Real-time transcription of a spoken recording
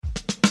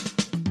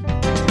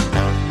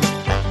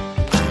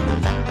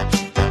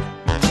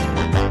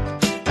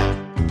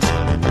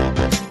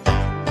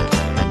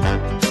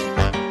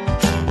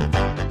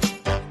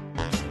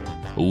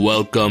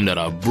welcome to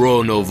the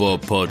Bro Novo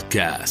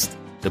podcast,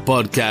 the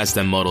podcast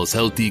that models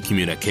healthy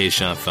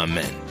communication for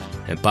men,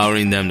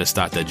 empowering them to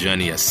start the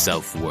journey of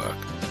self-work.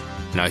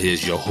 Now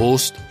here's your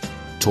host,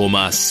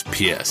 Thomas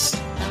Pierce.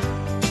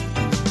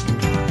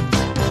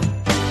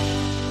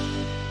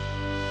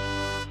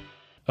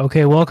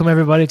 Okay, welcome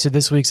everybody to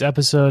this week's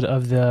episode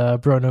of the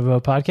Bro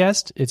Novo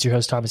podcast. It's your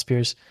host, Thomas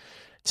Pierce.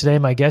 Today,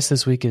 my guest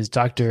this week is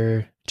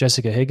Dr.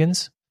 Jessica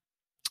Higgins.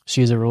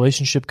 She is a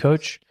relationship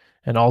coach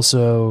and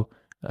also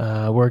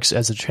works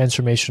as a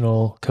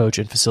transformational coach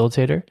and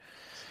facilitator.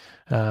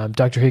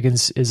 Dr.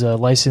 Higgins is a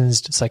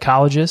licensed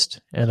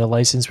psychologist and a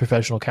licensed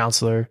professional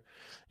counselor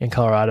in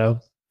Colorado,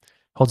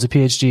 holds a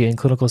PhD in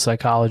clinical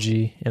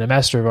psychology and a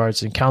Master of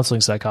Arts in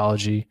counseling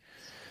psychology,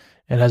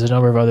 and has a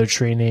number of other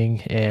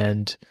training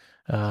and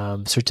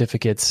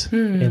certificates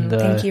in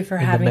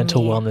the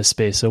mental wellness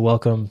space. So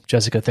welcome,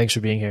 Jessica. Thanks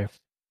for being here.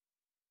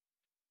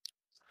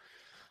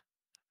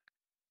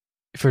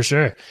 For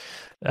sure.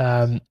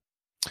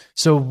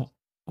 So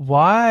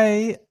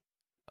why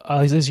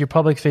is your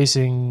public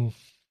facing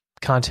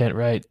content,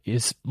 right?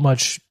 It's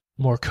much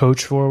more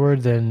coach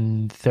forward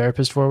than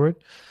therapist forward,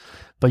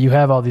 but you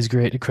have all these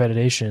great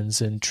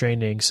accreditations and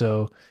training.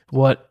 So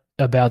what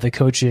about the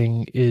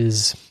coaching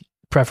is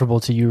preferable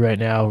to you right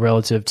now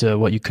relative to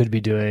what you could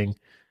be doing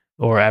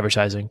or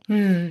advertising?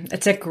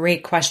 It's a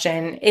great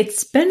question.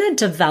 It's been a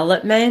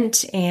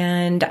development,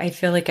 and I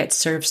feel like it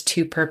serves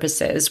two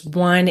purposes.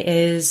 One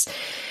is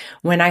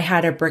when I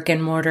had a brick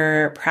and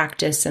mortar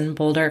practice in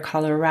Boulder,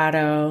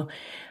 Colorado,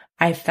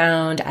 I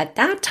found at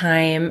that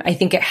time, I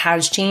think it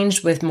has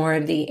changed with more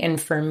of the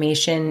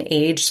information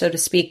age, so to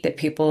speak, that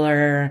people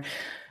are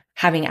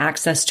having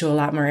access to a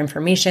lot more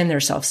information. They're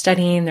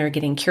self-studying, they're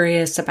getting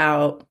curious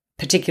about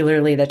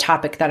particularly the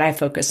topic that I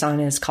focus on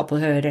is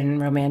couplehood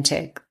and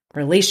romantic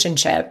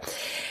relationship.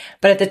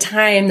 But at the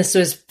time, this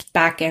was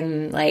back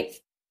in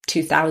like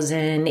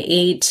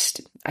 2008,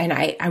 and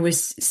I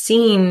was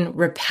seeing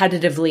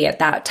repetitively at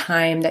that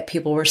time that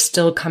people were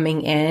still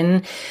coming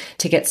in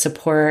to get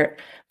support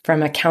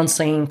from a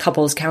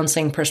couples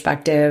counseling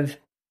perspective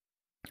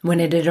when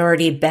it had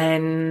already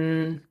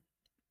been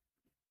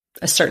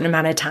a certain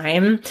amount of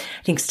time.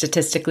 I think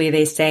statistically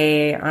they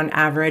say on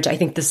average, I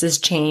think this has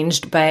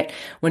changed, but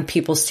when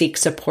people seek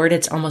support,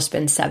 it's almost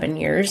been 7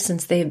 years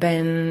since they've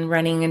been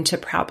running into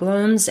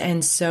problems.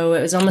 And so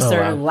it was almost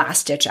their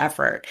last ditch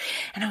effort.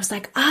 And I was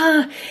like,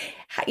 and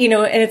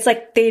it's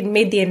like they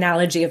made the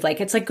analogy of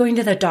like, it's like going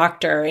to the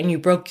doctor and you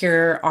broke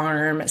your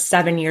arm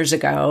 7 years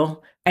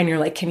ago. And you're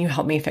like, can you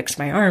help me fix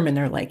my arm? And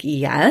they're like,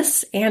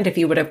 yes. And if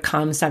you would have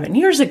come 7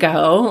 years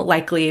ago,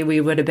 likely we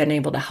would have been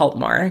able to help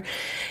more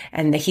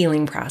and the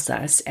healing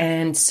process.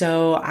 And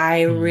so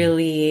I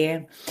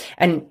really,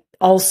 and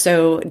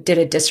also did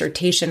a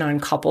dissertation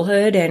on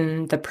couplehood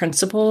and the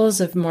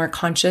principles of more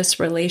conscious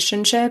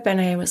relationship.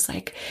 And I was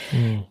like,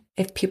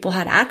 if people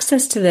had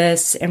access to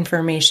this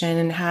information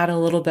and had a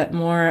little bit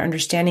more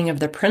understanding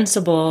of the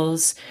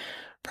principles,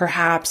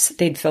 perhaps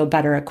they'd feel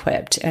better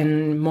equipped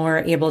and more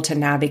able to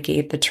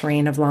navigate the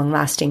terrain of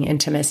long-lasting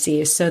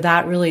intimacy. So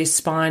that really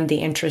spawned the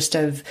interest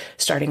of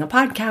starting a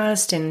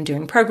podcast and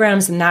doing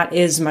programs. And that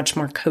is much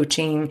more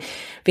coaching,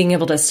 being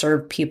able to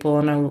serve people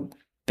in a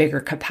bigger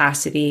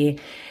capacity.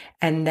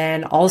 And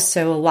then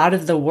also a lot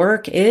of the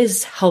work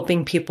is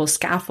helping people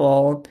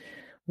scaffold.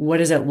 What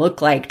does it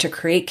look like to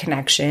create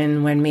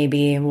connection when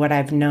maybe what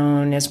I've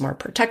known is more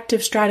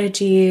protective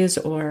strategies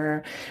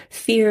or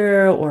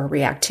fear or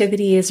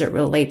reactivity as it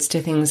relates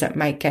to things that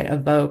might get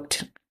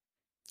evoked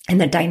in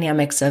the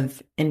dynamics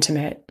of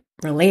intimate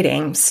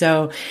relating.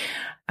 So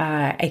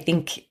I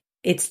think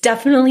it's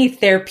definitely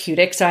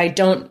therapeutic. So I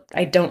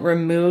don't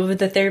remove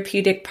the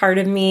therapeutic part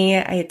of me.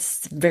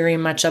 It's very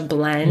much a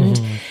blend.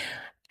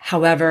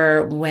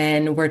 However,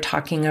 when we're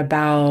talking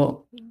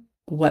about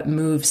what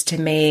moves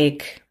to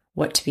make,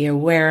 what to be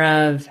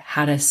aware of,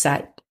 how to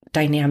set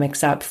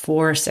dynamics up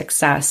for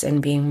success and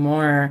being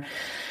more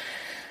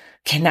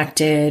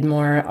connected,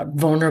 more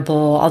vulnerable,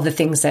 all the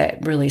things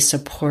that really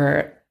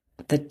support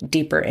the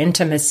deeper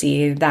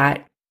intimacy,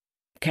 that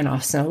can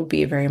also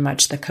be very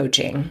much the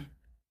coaching.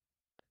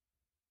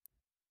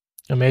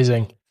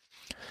 Amazing.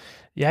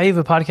 Yeah, you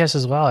have a podcast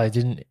as well. I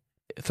didn't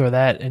throw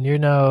that. And you're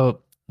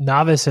no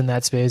novice in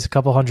that space, a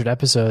couple hundred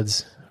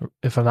episodes,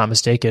 if I'm not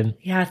mistaken.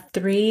 Yeah, I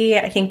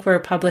think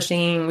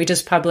we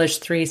just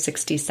published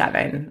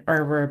 367,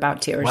 or we're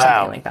about to, or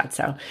something like that.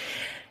 So,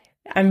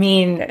 I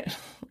mean,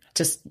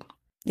 just,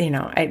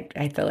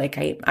 I feel like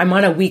I'm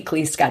on a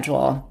weekly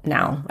schedule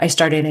now. I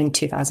started in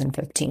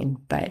 2015,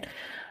 but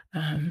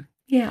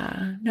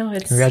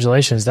it's...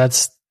 Congratulations.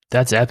 That's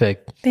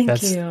epic.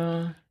 Thank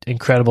you.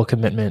 Incredible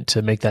commitment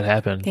to make that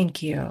happen.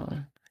 Thank you.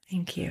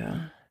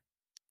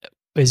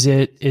 Is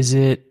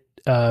it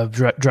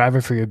a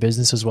driver for your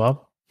business as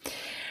well?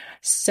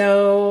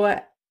 So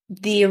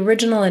the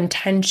original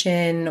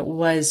intention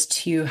was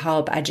to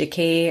help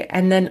educate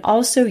and then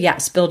also,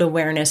 yes, build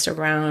awareness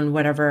around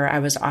whatever I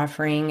was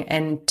offering.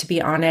 And to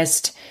be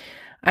honest,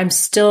 I'm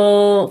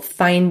still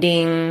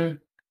finding,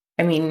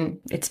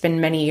 it's been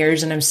many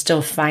years and I'm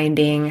still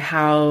finding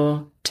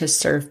how to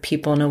serve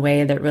people in a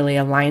way that really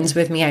aligns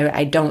with me.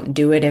 I don't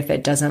do it if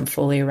it doesn't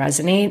fully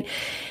resonate.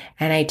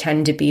 And I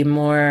tend to be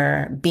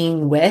more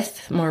being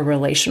with, more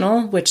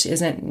relational, which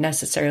isn't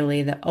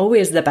necessarily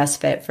always the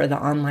best fit for the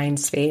online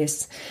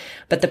space.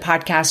 But the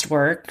podcast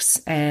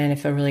works, and I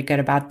feel really good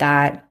about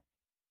that.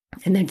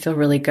 And then feel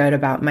really good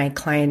about my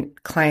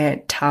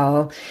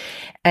clientele.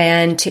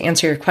 And to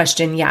answer your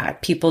question, yeah,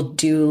 people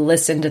do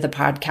listen to the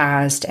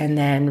podcast and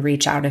then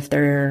reach out if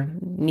they're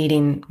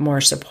needing more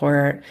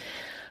support.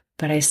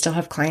 But I still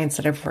have clients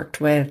that I've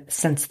worked with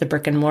since the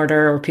brick and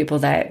mortar, or people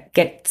that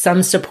get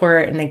some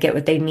support and they get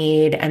what they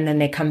need, and then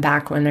they come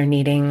back when they're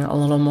needing a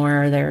little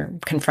more, they're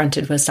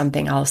confronted with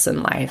something else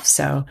in life.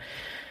 So,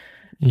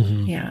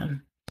 yeah.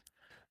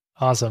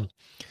 Awesome.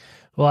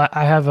 Well,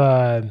 I have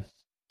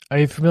are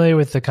you familiar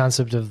with the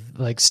concept of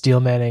like steel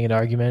manning an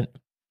argument?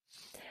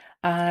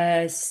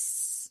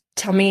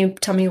 Tell me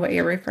what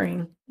you're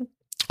referring.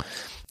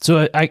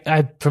 So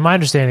I from my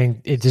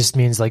understanding, it just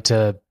means like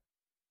to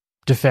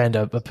defend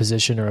a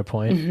position or a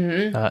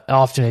point.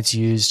 Often it's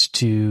used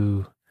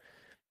to,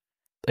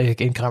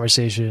 like, in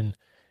conversation,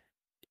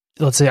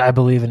 let's say I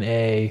believe in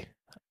A,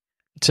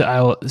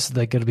 it's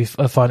like it'll be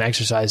a fun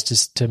exercise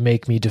just to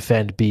make me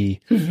defend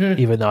B,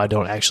 even though I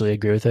don't actually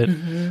agree with it.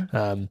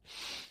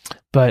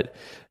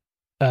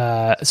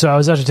 So I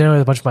was out to dinner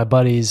with a bunch of my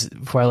buddies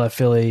before I left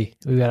Philly.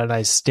 We got a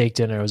nice steak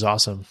dinner. It was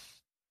awesome.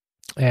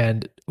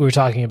 And we were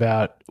talking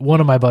about,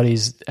 one of my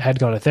buddies had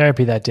gone to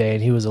therapy that day,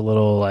 and he was a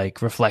little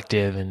like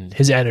reflective, and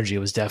his energy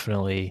was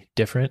definitely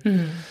different.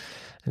 And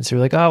so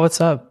we're like, oh,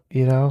 what's up?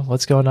 You know,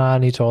 what's going on?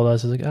 And he told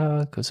us. I was like,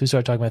 oh, cool. So we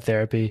started talking about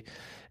therapy.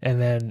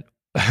 And then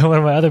one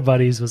of my other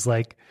buddies was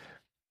like,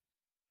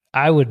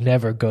 I would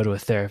never go to a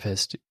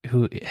therapist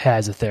who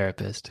has a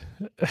therapist.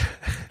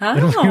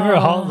 And we were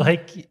all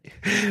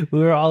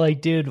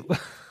like, dude,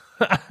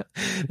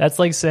 that's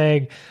like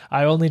saying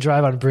I only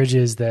drive on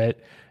bridges that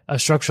a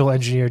structural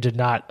engineer did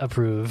not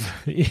approve.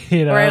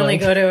 You know, or I only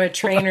go to a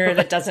trainer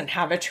that doesn't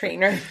have a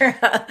trainer.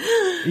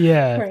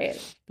 Yeah,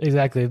 right.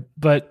 Exactly.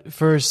 But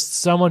for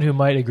someone who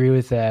might agree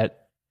with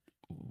that,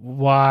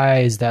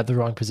 why is that the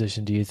wrong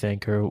position, do you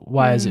think? Or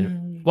why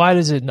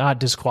does it not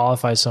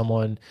disqualify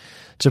someone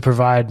to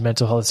provide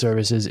mental health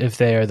services if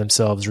they are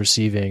themselves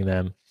receiving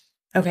them?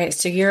 Okay,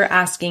 so you're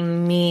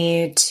asking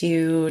me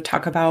to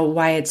talk about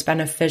why it's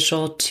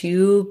beneficial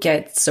to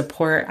get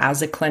support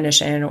as a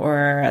clinician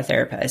or a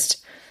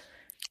therapist.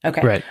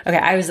 Okay. Right. Okay.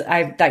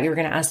 I thought you were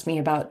going to ask me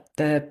about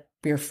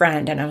your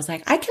friend, and I was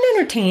like, I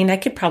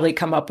could probably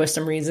come up with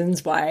some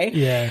reasons why.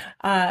 Yeah.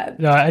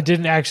 No, I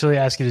didn't actually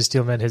ask you to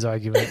steel man his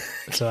argument.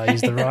 So I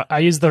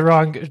used the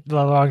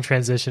wrong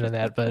transition in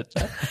that, but.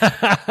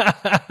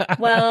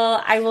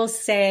 Well, I will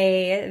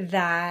say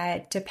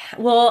that,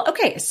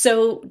 okay.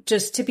 So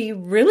just to be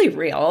really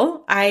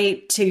real,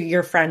 to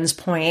your friend's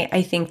point,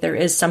 I think there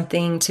is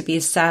something to be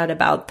said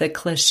about the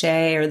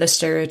cliche or the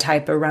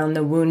stereotype around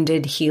the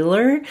wounded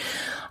healer.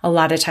 A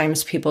lot of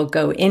times people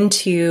go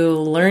into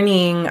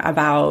learning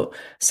about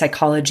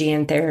psychology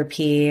and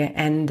therapy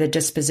and the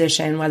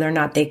disposition, whether or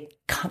not they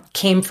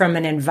came from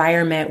an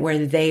environment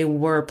where they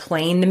were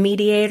playing the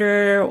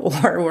mediator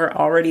or were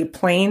already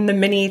playing the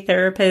mini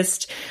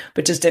therapist,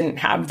 but just didn't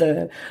have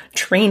the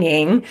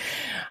training,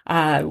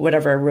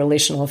 whatever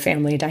relational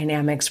family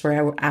dynamics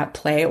were at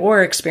play,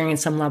 or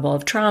experienced some level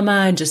of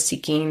trauma and just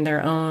seeking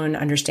their own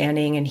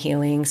understanding and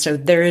healing. So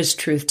there is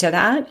truth to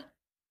that.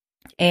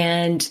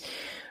 And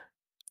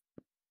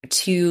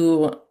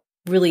to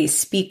really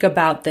speak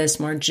about this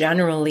more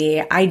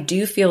generally, I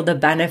do feel the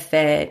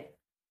benefit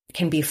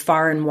can be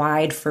far and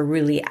wide for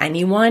really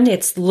anyone.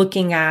 It's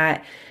looking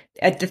at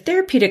the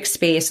therapeutic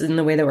space, and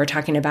the way that we're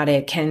talking about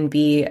it can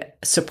be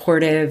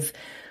supportive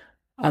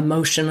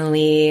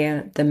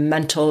emotionally, the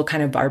mental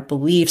kind of our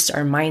beliefs,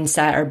 our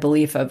mindset, our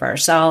belief of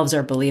ourselves,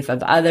 our belief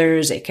of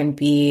others. It can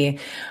be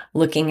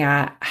looking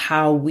at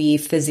how we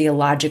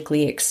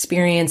physiologically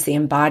experience the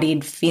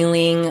embodied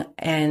feeling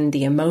and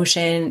the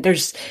emotion.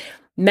 There's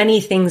many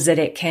things that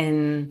it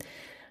can,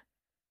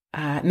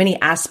 many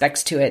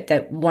aspects to it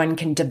that one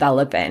can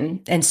develop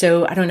in. And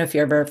so I don't know if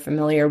you're ever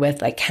familiar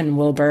with like Ken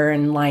Wilber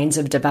and lines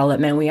of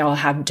development. We all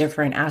have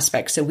different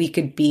aspects. So we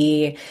could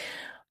be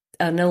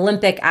an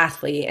Olympic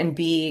athlete and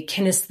be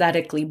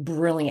kinesthetically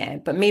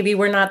brilliant, but maybe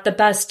we're not the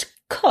best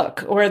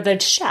cook or the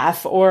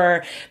chef,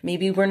 or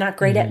maybe we're not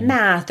great at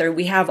math, or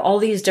we have all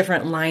these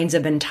different lines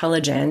of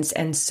intelligence.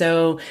 And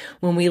so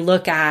when we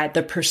look at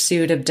the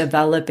pursuit of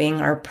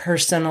developing our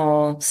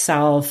personal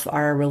self,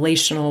 our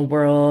relational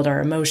world, our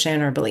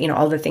emotion, or,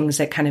 all the things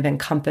that kind of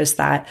encompass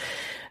that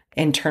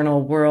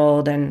internal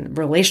world and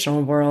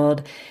relational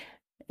world,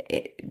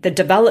 the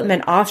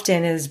development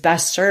often is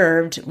best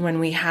served when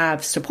we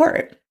have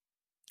support,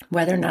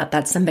 whether or not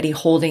that's somebody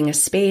holding a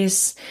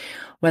space,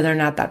 whether or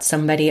not that's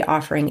somebody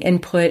offering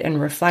input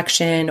and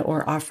reflection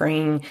or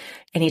offering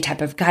any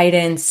type of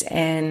guidance.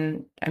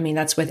 And I mean,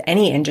 that's with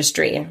any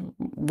industry.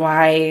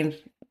 Why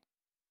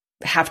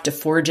have to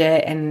forge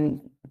it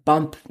and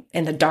bump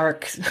in the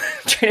dark,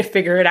 trying to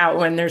figure it out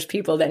when there's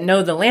people that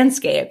know the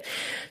landscape?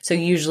 So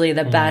usually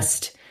the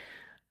best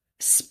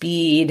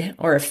speed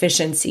or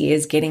efficiency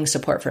is getting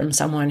support from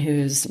someone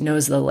who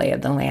knows the lay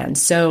of the land.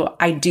 So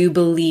I do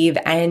believe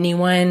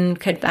anyone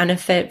could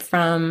benefit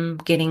from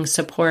getting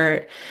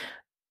support,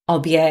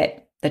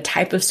 albeit the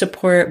type of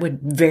support would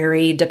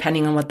vary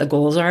depending on what the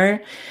goals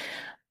are.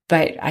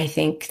 But I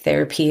think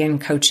therapy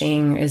and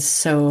coaching is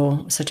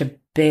such a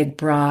big,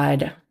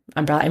 broad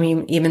umbrella. I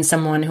mean, even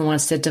someone who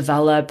wants to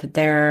develop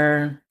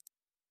their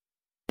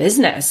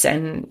business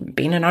and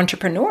being an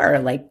entrepreneur,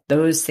 like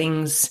those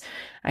things,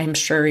 I'm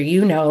sure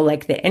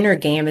like the inner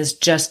game is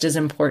just as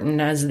important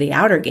as the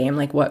outer game,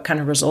 like what kind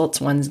of results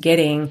one's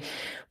getting,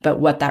 but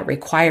what that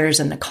requires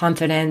and the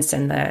confidence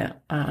and the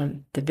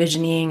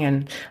visioning.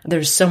 And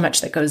there's so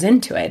much that goes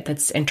into it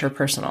that's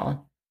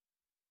interpersonal,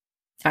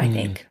 I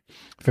think.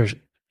 For sure.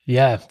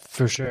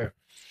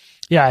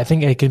 Yeah, I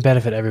think it can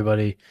benefit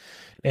everybody.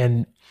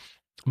 And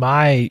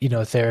my,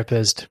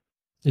 therapist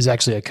is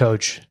actually a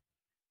coach,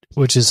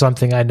 which is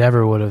something I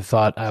never would have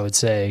thought I would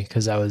say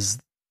because I was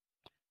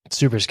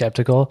super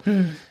skeptical.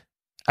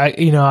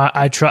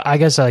 I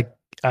guess I'm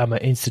an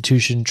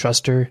institution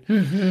truster,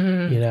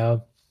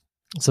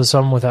 so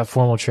someone without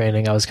formal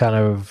training, I was kind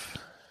of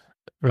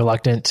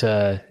reluctant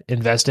to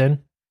invest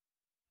in.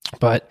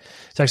 But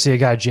it's actually a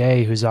guy,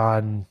 Jay, who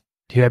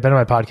had been on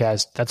my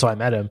podcast. That's how I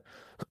met him.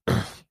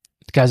 The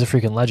guy's a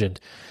freaking legend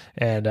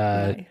and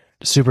Nice.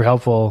 super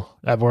helpful.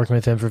 I've been working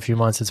with him for a few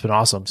months. It's been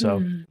awesome.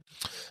 So,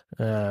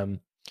 And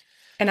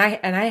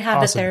I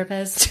have awesome. a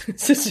therapist,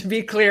 just to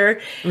be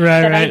clear,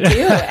 Right. I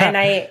do. And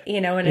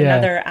in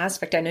another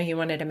aspect, I know you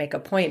wanted to make a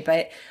point,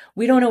 but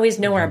we don't always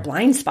know our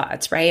blind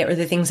spots, right? Or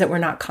the things that we're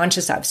not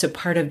conscious of. So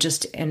part of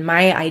just in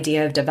my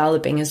idea of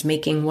developing is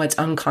making what's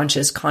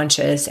unconscious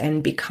conscious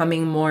and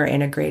becoming more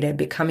integrated,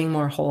 becoming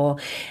more whole.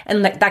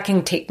 And that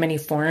can take many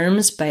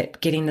forms,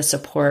 but getting the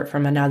support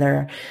from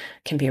another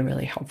can be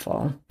really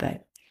helpful.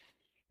 But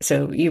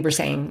so you were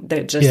saying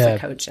that just the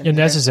coach and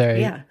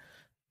necessary. Yeah.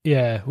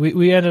 Yeah, we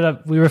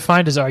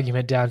refined his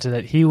argument down to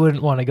that he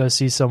wouldn't want to go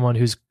see someone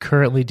who's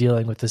currently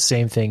dealing with the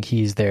same thing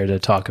he's there to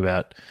talk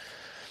about,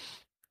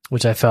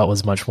 which I felt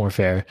was much more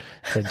fair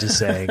than just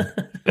saying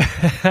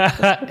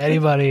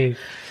anybody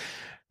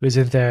who's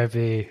in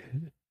therapy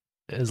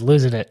is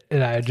losing it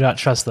and I do not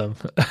trust them.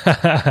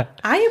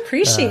 I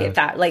appreciate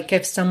that. Like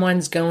if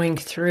someone's going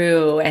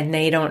through and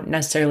they don't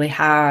necessarily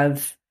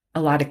have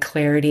a lot of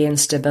clarity and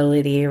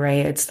stability,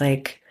 right? It's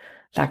like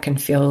that can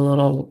feel a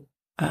little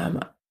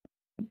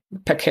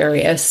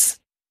precarious.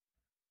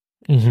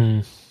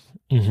 Okay,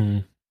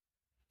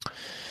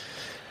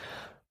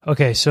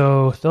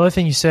 so the other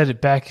thing you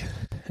said back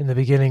in the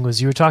beginning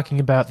was you were talking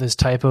about this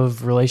type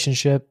of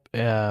relationship,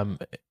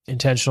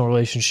 intentional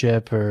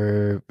relationship,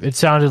 or it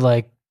sounded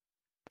like,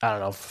 I don't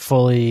know,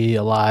 fully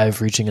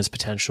alive, reaching its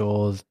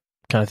potential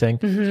kind of thing.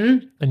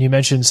 And you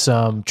mentioned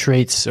some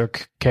traits or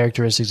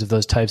characteristics of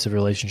those types of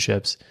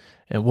relationships.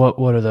 And what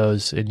are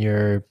those in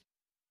your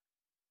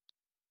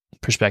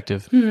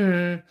perspective?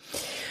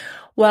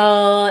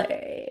 Well,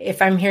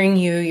 if I'm hearing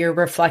you, you're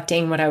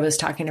reflecting what I was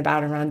talking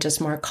about around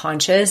just more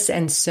conscious.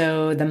 And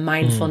so the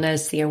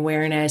mindfulness, the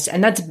awareness,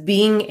 and that's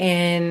being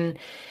in,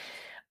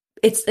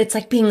 it's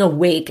like being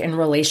awake in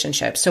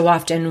relationships. So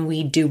often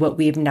we do what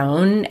we've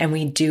known and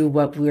we do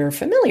what we're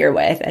familiar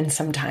with. And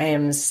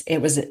sometimes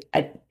it was,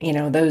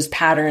 those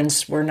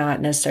patterns were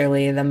not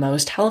necessarily the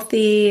most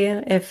healthy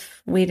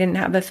if we didn't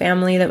have a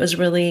family that was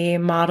really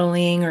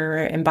modeling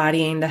or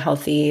embodying the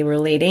healthy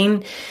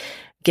relating,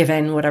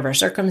 given whatever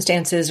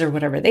circumstances or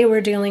whatever they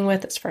were dealing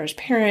with as far as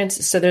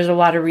parents. So there's a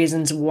lot of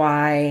reasons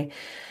why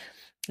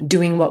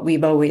doing what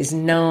we've always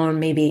known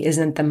maybe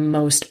isn't the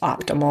most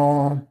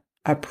optimal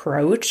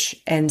approach.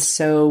 And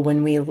so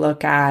when we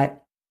look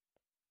at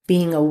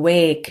being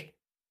awake,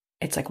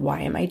 it's like,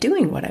 why am I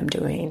doing what I'm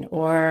doing?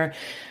 Or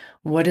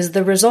what is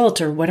the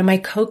result? Or what am I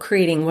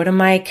co-creating? What am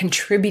I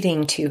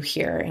contributing to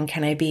here? And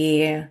can I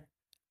be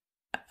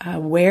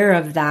aware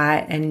of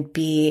that and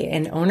be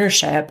in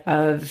ownership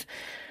of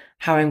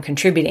how I'm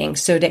contributing?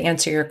 So to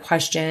answer your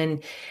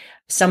question,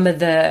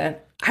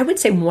 I would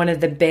say one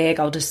of the big,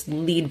 I'll just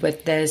lead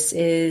with this,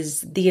 is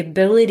the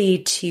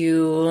ability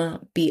to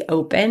be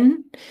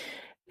open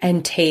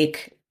and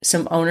take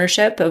some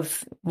ownership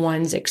of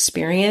one's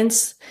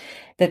experience,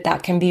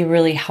 that can be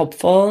really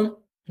helpful. I'm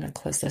going to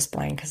close this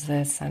blind because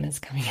the sun is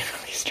coming in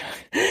really strong.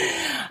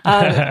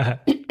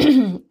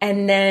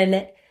 And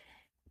then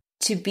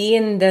to be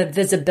in the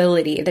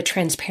visibility, the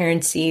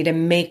transparency, to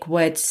make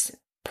what's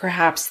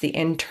perhaps the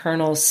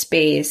internal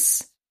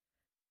space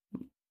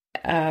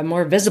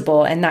more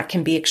visible. And that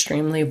can be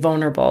extremely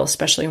vulnerable,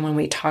 especially when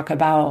we talk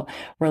about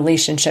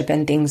relationship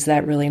and things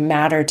that really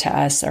matter to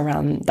us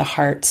around the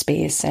heart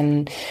space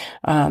and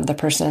the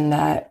person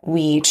that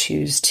we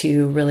choose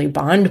to really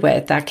bond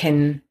with. That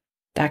can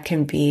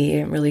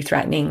be really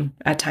threatening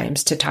at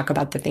times to talk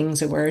about the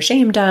things that we're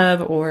ashamed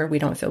of or we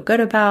don't feel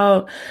good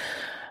about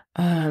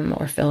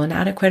or feel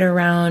inadequate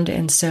around.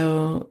 And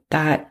so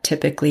that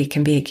typically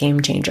can be a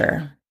game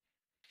changer.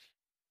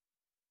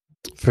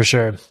 For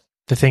sure.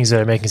 The things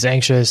that are making us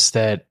anxious,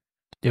 that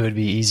it would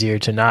be easier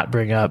to not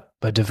bring up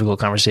a difficult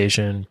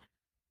conversation.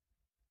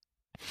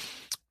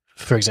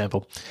 for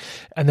example.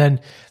 And then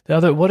the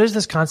other, what is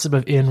this concept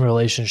of in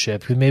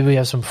relationship? Maybe we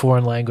have some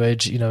foreign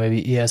language,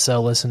 maybe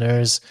ESL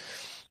listeners,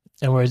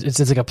 and where it's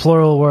like a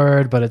plural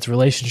word, but it's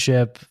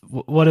relationship.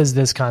 What is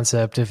this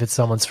concept if it's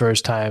someone's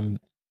first time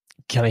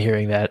kind of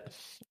hearing that?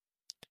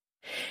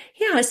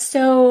 Yeah,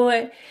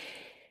 so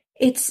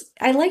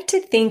I like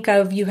to think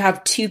of, you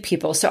have two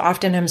people. So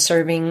often I'm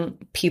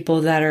serving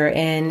people that are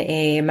in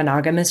a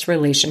monogamous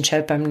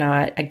relationship. I'm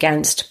not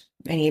against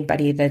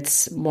anybody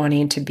that's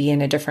wanting to be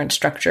in a different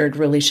structured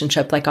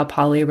relationship, like a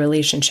poly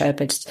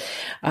relationship. It's,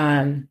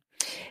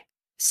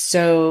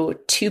 so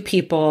two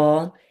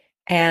people,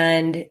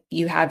 and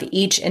you have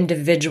each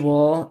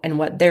individual and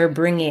what they're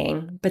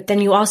bringing, but then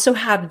you also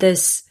have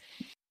this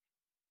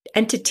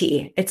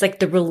entity. It's like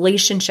the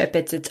relationship,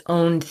 it's its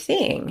own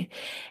thing.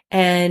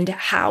 And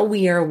how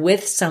we are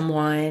with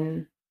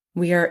someone,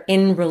 we are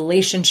in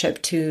relationship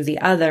to the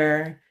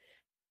other,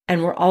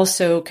 and we're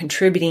also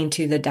contributing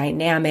to the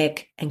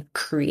dynamic and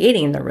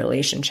creating the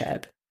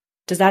relationship.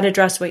 Does that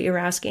address what you were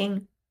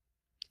asking?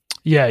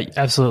 Yeah,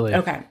 absolutely.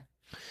 Okay.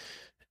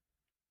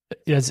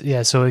 Yes,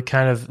 yeah. So it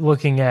kind of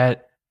looking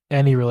at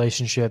any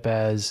relationship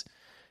as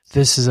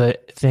this is a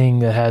thing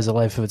that has a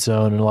life of its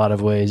own in a lot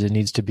of ways. It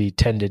needs to be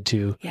tended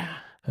to. Yeah.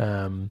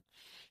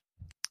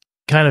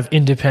 Kind of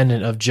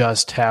independent of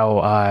just how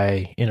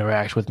I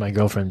interact with my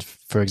girlfriend,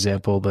 for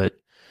example, but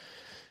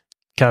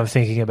kind of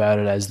thinking about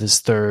it as this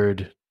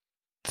third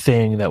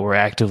thing that we're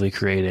actively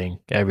creating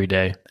every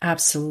day.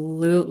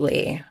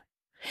 Absolutely.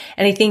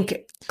 And I think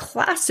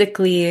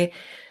classically,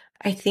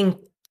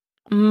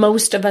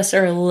 most of us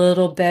are a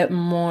little bit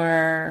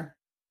more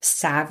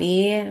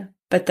savvy,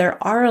 but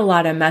there are a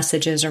lot of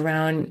messages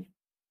around,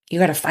 you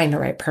got to find the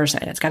right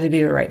person. It's got to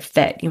be the right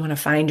fit. You want to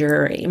find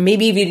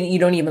maybe you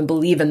don't even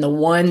believe in the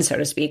one, so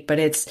to speak, but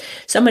it's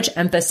so much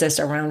emphasis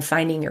around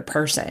finding your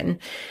person.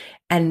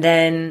 And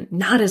then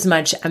not as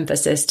much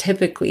emphasis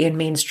typically in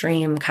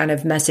mainstream kind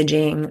of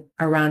messaging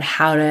around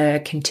how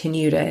to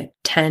continue to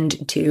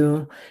tend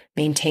to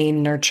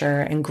maintain,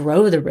 nurture, and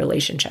grow the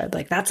relationship.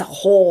 Like that's a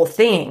whole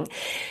thing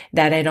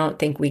that I don't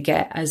think we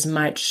get as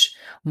much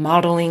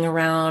modeling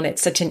around.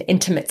 It's such an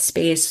intimate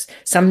space.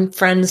 Some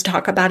friends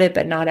talk about it,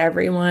 but not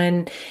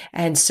everyone.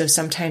 And so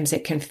sometimes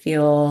it can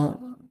feel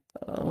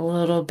a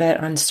little bit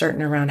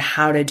uncertain around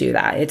how to do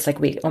that. It's like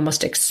we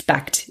almost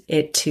expect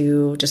it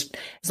to just,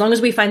 as long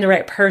as we find the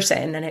right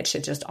person, then it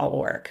should just all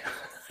work.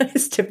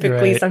 It's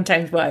typically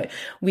sometimes what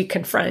we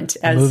confront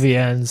as the movie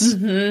ends.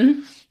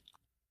 Mm-hmm.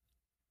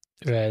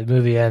 Right. The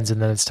movie ends and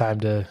then it's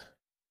time to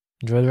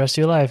enjoy the rest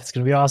of your life. It's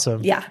going to be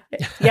awesome. Yeah.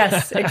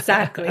 Yes,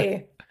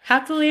 exactly.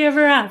 Happily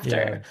ever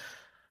after.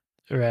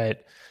 Yeah. Right.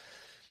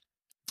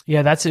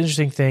 Yeah, that's an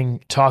interesting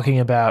thing, talking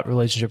about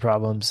relationship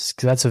problems,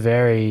 because that's a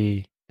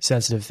very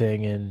sensitive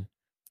thing. And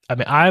I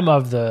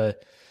mean,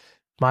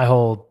 my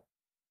whole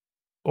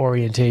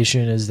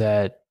orientation is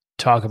that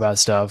talk about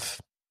stuff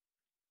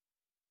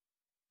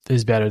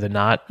is better than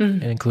not,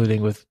 and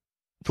including with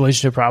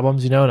relationship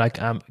problems, and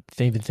I'm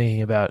even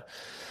thinking about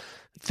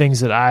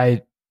things that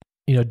I,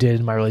 did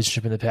in my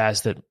relationship in the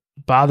past that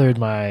bothered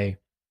my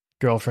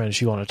girlfriend.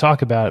 She wanted to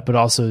talk about it, but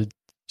also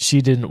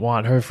she didn't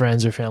want her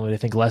friends or family to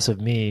think less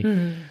of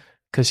me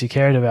because she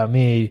cared about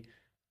me,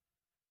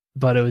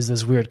 but it was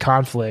this weird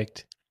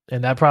conflict.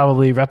 And that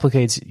probably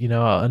replicates, in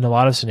a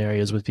lot of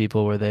scenarios with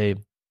people where they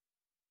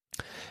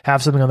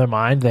have something on their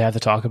mind, they have to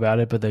talk about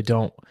it, but they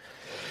don't.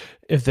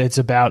 If it's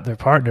about their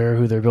partner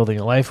who they're building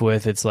a life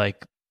with, it's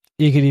like,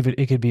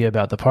 it could be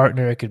about the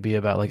partner. It could be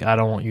about like, I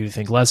don't want you to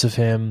think less of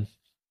him,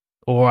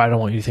 or I don't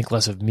want you to think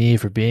less of me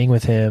for being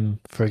with him,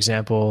 for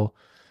example.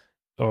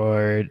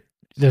 Or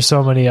there's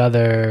so many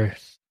other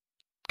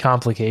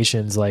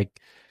complications, like,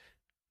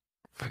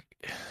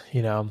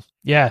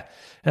 yeah.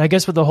 And I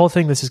guess what the whole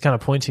thing this is kind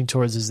of pointing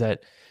towards is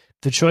that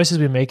the choices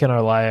we make in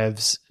our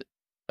lives,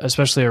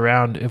 especially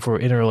around if we're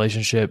in a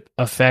relationship,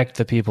 affect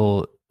the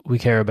people we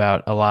care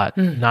about a lot,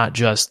 not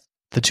just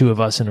the two of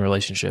us in a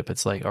relationship.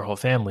 It's like our whole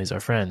families, our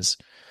friends.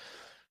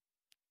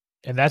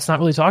 And that's not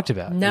really talked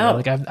about. No.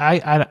 Like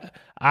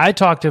I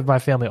talk to my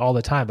family all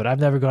the time, but I've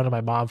never gone to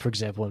my mom, for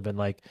example, and been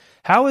like,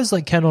 how is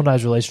like Kendall and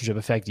I's relationship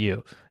affect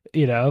you?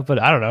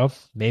 But I don't know.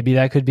 Maybe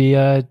that could be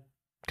a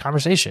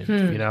conversation.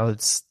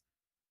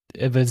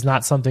 It's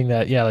not something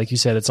that, like you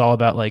said, it's all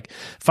about like,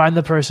 find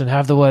the person,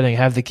 have the wedding,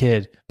 have the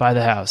kid, buy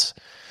the house.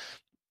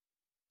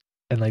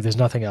 And like, there's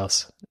nothing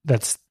else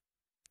that's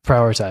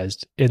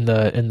prioritized in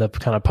the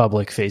kind of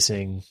public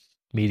facing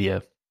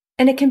media.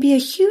 And it can be a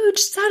huge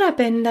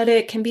setup in that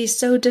it can be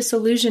so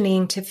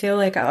disillusioning to feel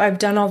like, oh, I've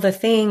done all the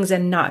things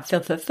and not feel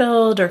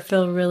fulfilled or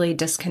feel really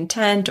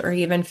discontent or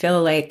even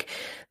feel like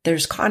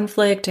there's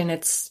conflict and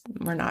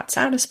we're not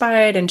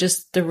satisfied, and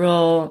just the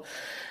real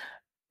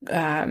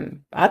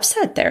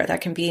upset there that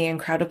can be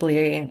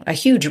incredibly a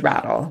huge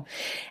rattle.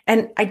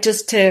 And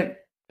to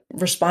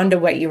respond to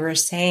what you were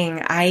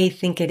saying, I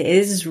think it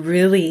is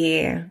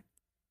really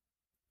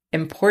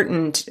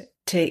important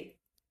to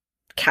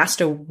cast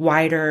a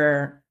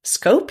wider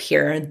scope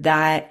here,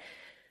 that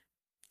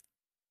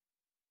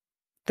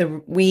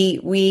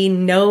we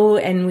know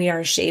and we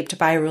are shaped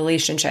by a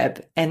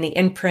relationship, and the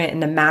imprint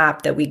and the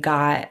map that we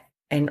got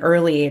in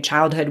early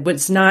childhood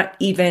that's not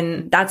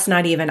even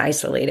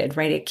isolated,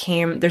 right?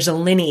 There's a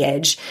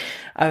lineage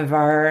of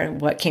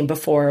what came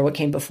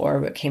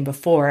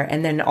before,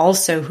 and then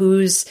also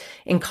who's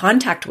in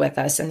contact with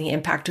us and the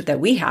impact that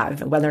we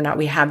have, whether or not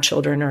we have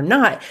children or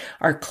not.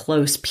 Our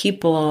close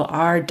people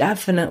are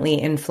definitely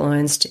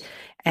influenced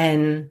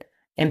and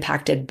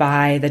impacted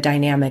by the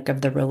dynamic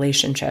of the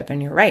relationship.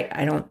 And you're right.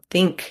 I don't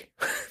think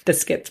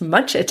this gets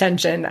much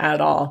attention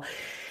at all.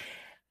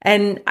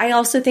 And I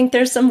also think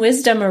there's some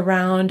wisdom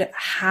around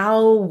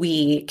how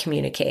we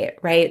communicate,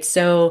 right?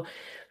 So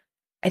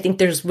I think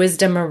there's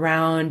wisdom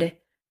around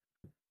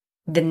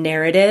the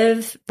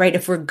narrative, right?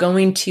 If we're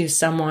going to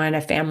someone,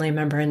 a family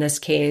member in this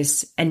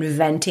case, and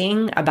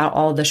venting about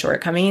all the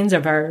shortcomings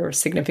of our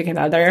significant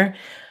other,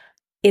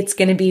 it's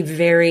going to be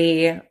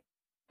very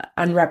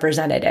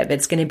unrepresentative.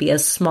 It's going to be a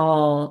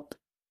small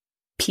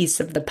piece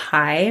of the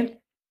pie.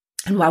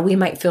 And while we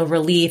might feel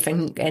relief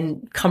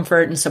and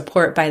comfort and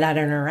support by that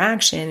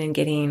interaction and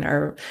getting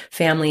our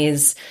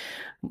families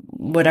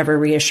whatever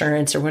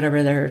reassurance or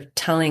whatever they're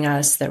telling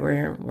us that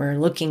we're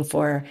looking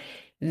for,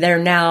 they're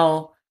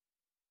now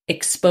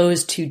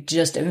exposed to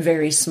just a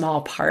very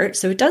small part.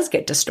 So it does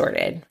get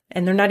distorted,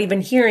 and they're not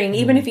even hearing,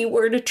 even if you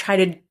were to try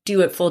to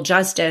do it full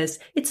justice,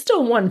 it's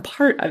still one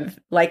part of,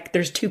 like,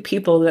 there's two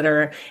people that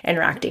are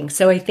interacting.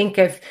 So I think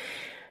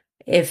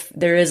if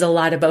there is a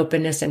lot of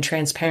openness and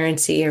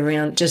transparency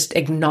around just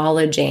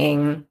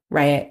acknowledging,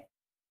 right,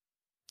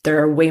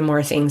 there are way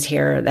more things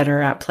here that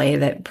are at play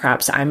that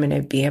perhaps I'm going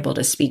to be able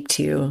to speak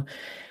to,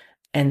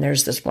 and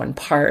there's this one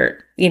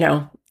part,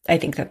 I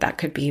think that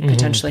could be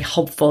potentially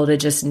helpful to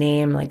just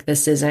name, like,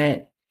 this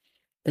isn't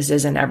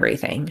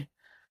everything.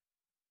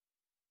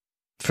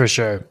 For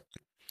sure.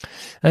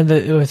 And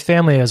with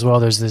family as well,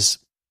 there's this,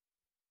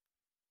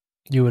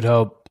 I would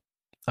hope,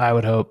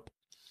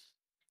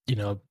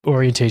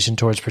 orientation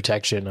towards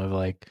protection of,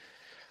 like,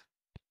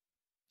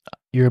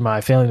 you're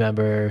my family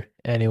member,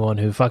 anyone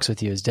who fucks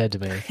with you is dead to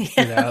me,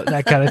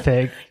 that kind of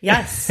thing.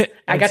 Yes.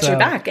 I got your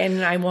back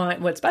and I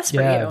want what's best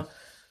for you.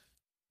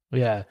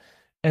 Yeah.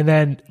 And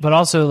then, but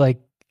also, like,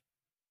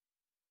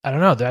 I don't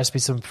know, there has to be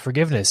some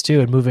forgiveness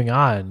too and moving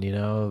on,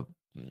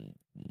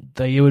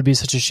 that it would be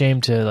such a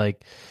shame to,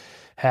 like,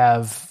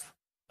 have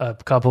a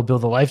couple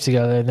build a life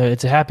together and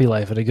it's a happy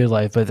life and a good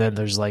life, but then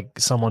there's, like,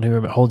 someone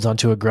who holds on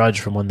to a grudge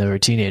from when they were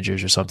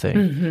teenagers or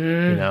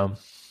something,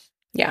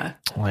 Yeah.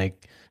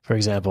 Like, for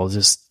example,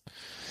 So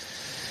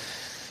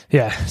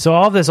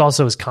all of this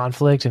also is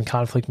conflict and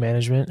conflict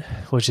management,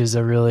 which is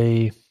a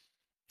really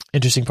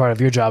interesting part of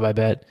your job, I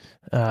bet.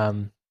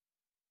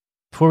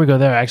 Before we go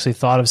there, I actually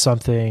thought of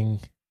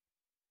something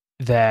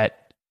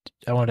that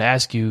I wanted to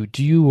ask you.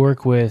 Do you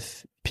work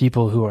with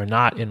people who are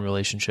not in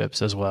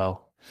relationships as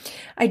well?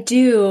 I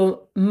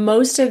do.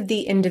 Most of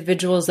the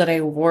individuals that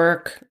I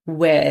work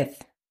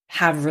with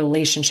have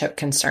relationship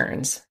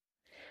concerns,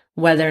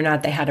 whether or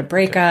not they had a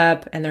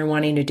breakup and they're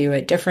wanting to do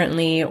it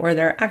differently, or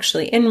they're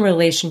actually in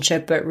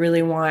relationship but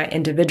really want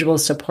individual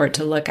support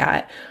to look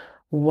at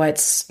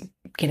what's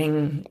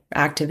getting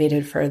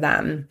activated for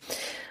them.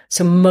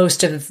 So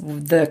most of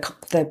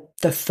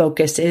the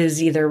focus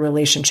is either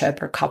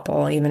relationship or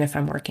couple, even if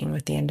I'm working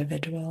with the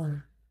individual.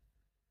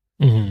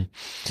 Mm-hmm.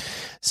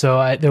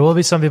 So there will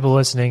be some people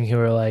listening who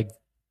are like,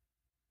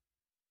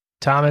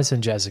 Thomas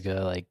and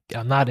Jessica, like,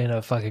 I'm not in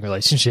a fucking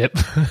relationship.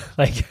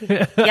 Like,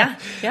 yeah.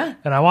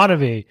 And I want to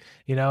be,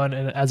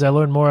 and as I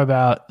learn more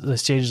about the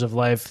stages of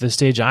life, the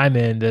stage I'm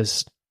in,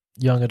 this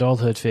young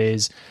adulthood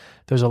phase,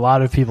 there's a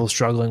lot of people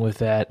struggling with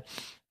that.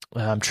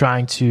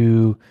 Trying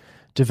to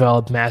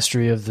develop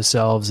mastery of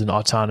themselves and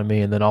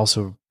autonomy, and then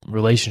also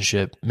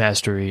relationship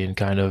mastery, and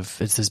kind of,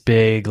 it's this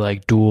big,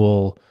 like,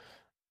 dual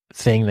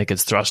thing that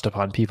gets thrust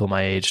upon people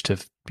my age to,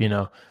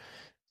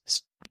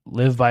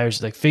 live by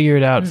yourself, like, figure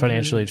it out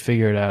financially,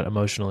 figure it out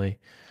emotionally.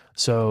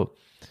 So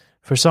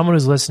for someone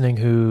who's listening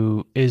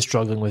who is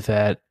struggling with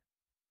that,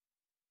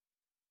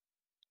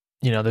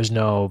 I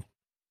know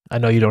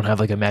you don't have,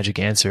 like, a magic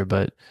answer,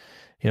 but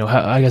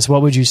I guess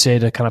what would you say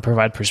to kind of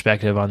provide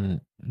perspective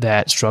on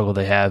that struggle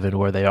they have and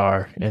where they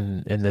are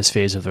in this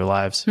phase of their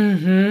lives?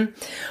 Mm-hmm.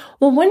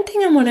 Well, one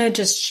thing I want to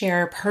just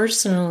share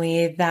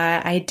personally,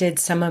 that I did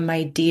some of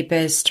my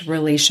deepest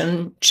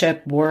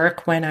relationship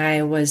work when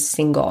I was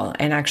single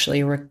and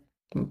actually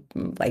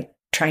like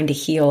trying to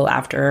heal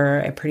after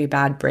a pretty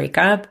bad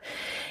breakup.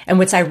 And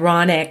what's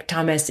ironic,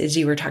 Thomas, is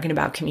you were talking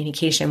about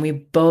communication. We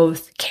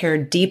both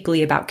cared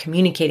deeply about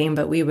communicating,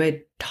 but we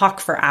would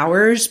talk for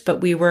hours, but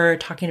we were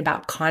talking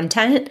about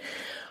content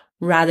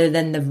rather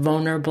than the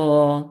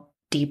vulnerable,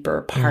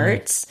 deeper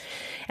parts.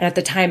 And at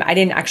the time, I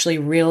didn't actually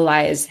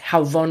realize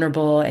how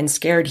vulnerable and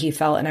scared he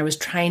felt. And I was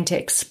trying to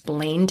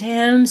explain to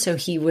him so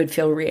he would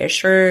feel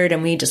reassured.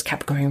 And we just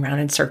kept going around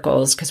in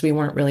circles because we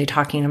weren't really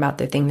talking about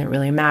the thing that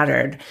really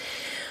mattered.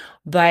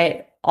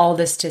 But all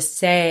this to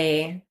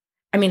say,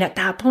 I mean, at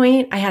that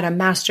point, I had a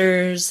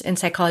master's in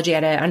psychology, I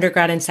had an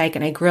undergrad in psych,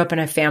 and I grew up in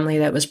a family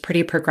that was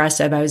pretty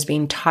progressive. I was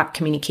being taught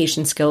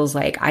communication skills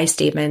like I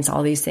statements,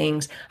 all these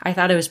things. I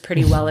thought I was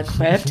pretty well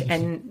equipped,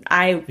 and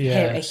I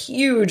hit a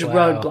huge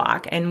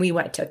roadblock. And we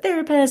went to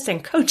therapists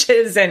and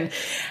coaches, and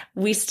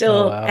we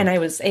still, and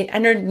it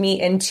entered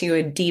me into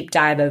a deep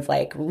dive of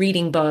like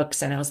reading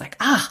books, and I was like,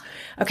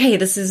 okay,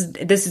 this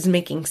is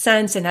making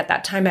sense. And at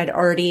that time, I'd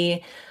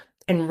already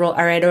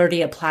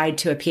applied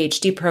to a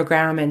PhD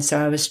program. And so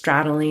I was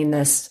straddling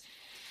this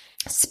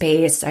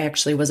space. I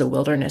actually was a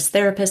wilderness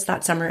therapist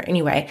that summer.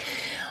 Anyway,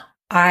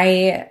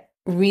 I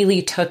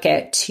really took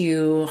it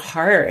to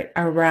heart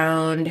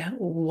around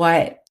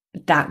what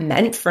that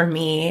meant for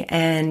me.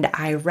 And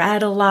I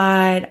read a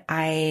lot.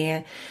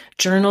 I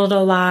journaled a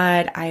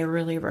lot. I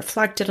really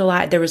reflected a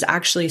lot. There was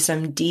actually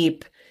some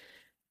deep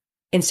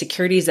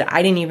insecurities that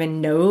I didn't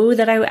even know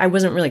that I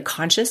wasn't really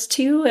conscious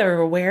to or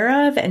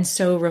aware of. And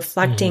so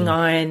reflecting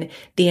on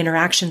the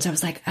interactions, I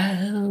was like,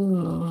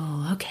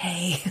 oh,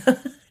 okay.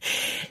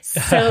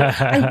 So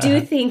I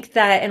do think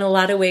that in a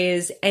lot of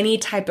ways, any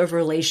type of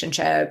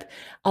relationship,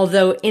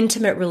 although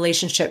intimate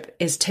relationship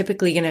is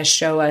typically going to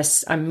show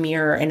us a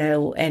mirror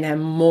in a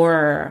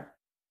more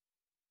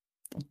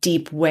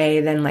deep way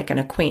than like an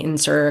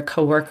acquaintance or a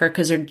coworker,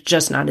 because they're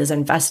just not as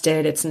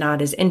invested. It's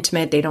not as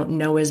intimate. They don't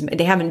know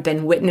they haven't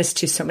been witness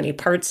to so many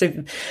parts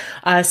of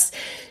us.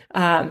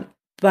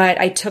 But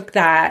I took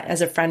that,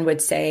 as a friend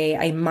would say,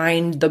 I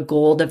mined the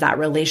gold of that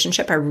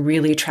relationship. I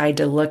really tried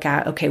to look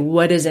at, okay,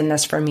 what is in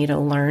this for me to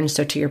learn?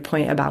 So to your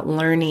point about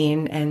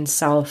learning and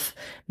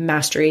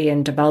self-mastery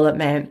and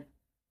development,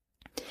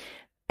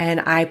 and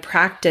I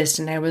practiced,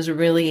 and I was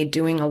really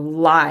doing a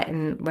lot,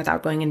 and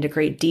without going into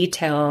great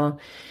detail,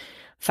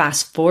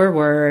 fast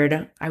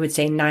forward, I would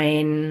say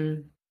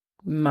 9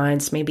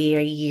 months, maybe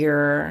a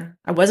year.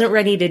 I wasn't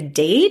ready to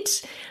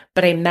date,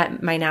 but I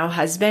met my now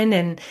husband,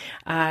 and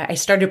I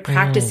started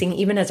practicing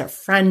even as a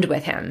friend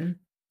with him,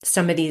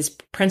 some of these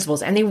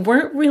principles. And they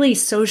weren't really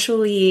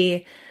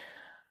socially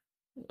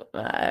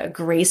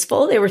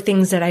graceful. They were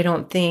things that I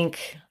don't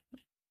think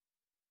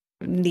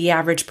the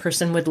average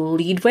person would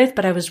lead with,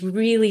 but I was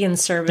really in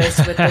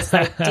service with this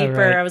like deeper,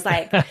 right. I was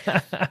like,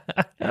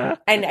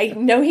 and I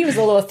know he was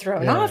a little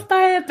thrown off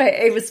by it, but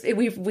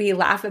we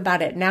laugh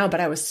about it now,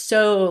 but I was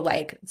so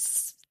like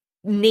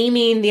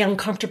naming the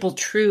uncomfortable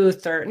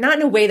truth, or not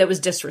in a way that was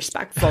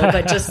disrespectful,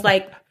 but just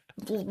like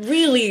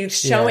really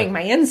showing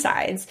my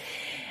insides.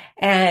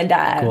 And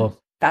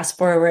fast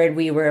forward,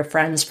 we were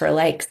friends for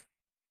like,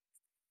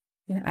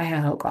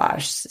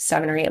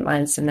 7 or 8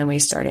 months. And then we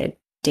started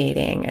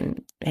dating.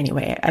 And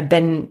anyway, I've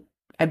been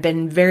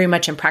very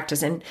much in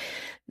practice, and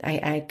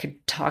I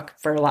could talk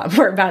for a lot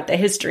more about the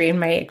history and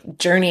my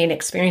journey and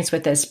experience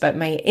with this, but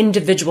my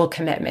individual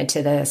commitment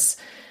to this,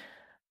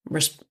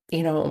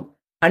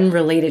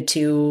 unrelated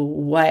to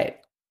what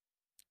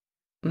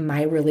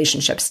my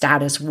relationship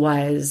status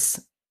was,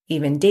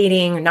 even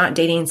dating or not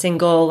dating,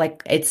 single,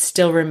 like it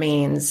still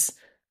remains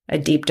a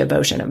deep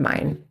devotion of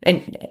mine.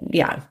 And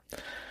yeah.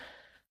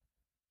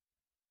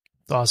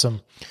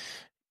 Awesome.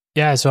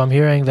 Yeah, so I'm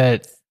hearing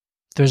that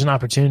there's an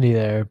opportunity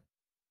there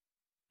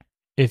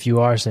if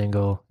you are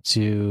single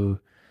to,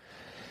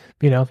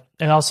 and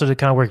also to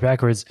kind of work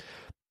backwards.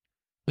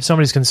 If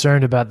somebody's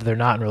concerned about that they're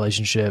not in a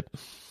relationship,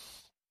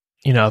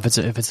 if it's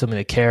something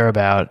they care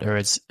about, or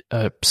it's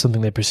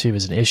something they perceive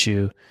as an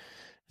issue,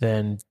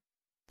 then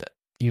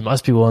you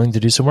must be willing to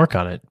do some work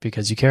on it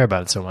because you care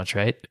about it so much,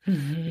 right?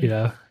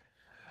 Mm-hmm.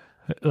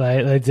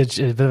 Like it's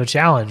a bit of a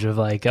challenge of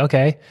like,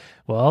 okay,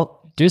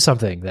 well, do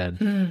something then.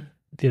 Mm.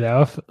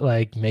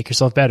 Like make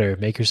yourself better,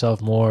 make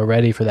yourself more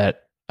ready for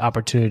that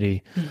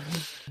opportunity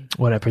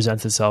when it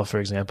presents itself, for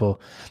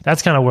example.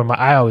 That's kind of where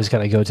I always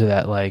kind of go to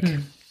that, like,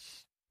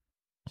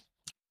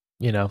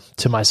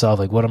 to myself,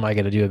 like, what am I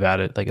going to do about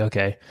it? Like,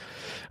 okay,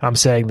 I'm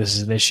saying this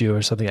is an issue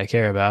or something I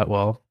care about.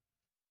 Well,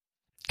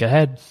 go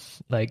ahead.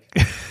 Like,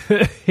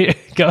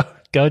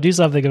 go do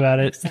something about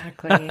it.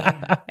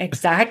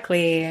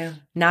 Exactly.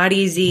 Not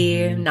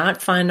easy, not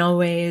fun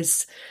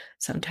always.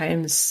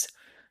 Sometimes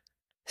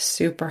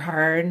super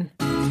hard.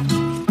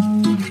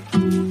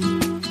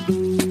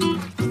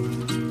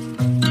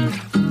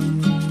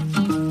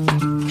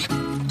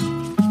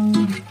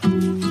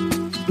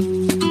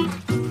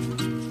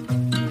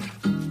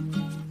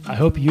 I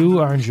hope you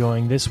are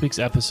enjoying this week's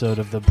episode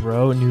of the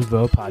Bro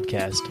Nouveau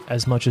podcast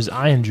as much as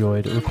I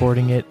enjoyed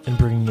recording it and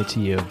bringing it to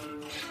you.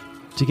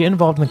 To get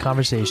involved in the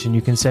conversation,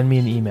 you can send me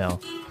an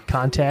email,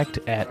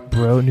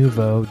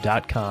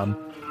 contact@bronouveau.com,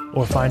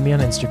 or find me on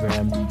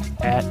Instagram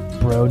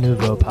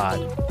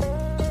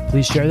 @BroNouveauPod.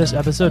 Please share this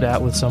episode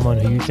out with someone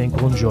who you think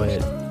will enjoy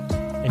it,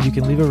 and you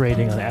can leave a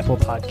rating on Apple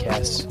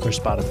Podcasts or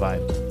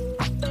Spotify.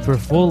 For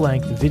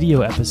full-length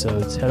video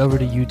episodes, head over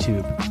to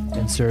YouTube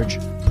and search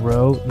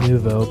Bro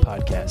Nouveau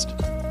Podcast.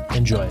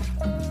 Enjoy.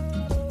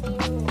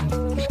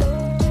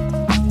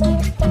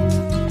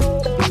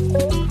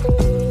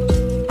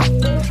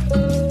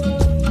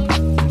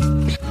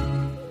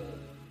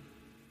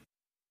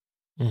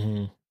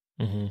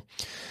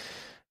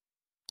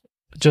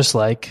 Just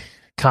like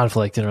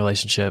conflict in a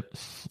relationship,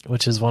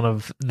 which is one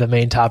of the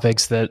main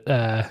topics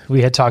that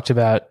we had talked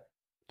about,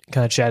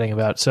 kind of chatting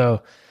about.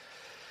 So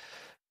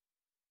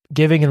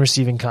giving and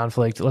receiving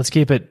conflict, let's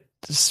keep it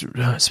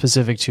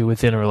specific to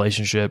within a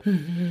relationship,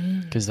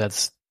 because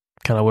that's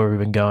kind of where we've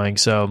been going.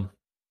 So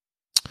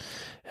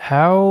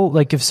how,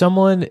 like,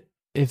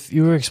 if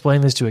you were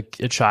explaining this to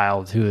a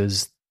child who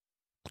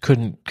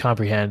couldn't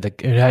comprehend,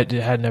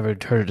 had never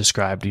heard it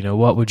described,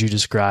 what would you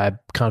describe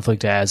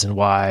conflict as, and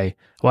why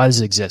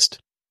does it exist?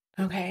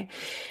 Okay.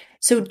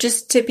 So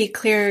just to be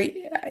clear,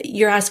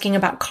 you're asking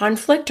about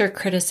conflict or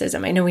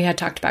criticism? I know we had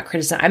talked about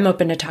criticism. I'm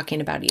open to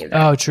talking about either.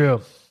 Oh,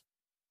 true.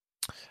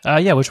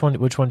 Yeah. Which one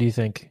do you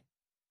think?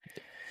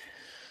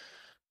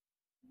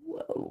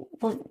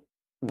 Well,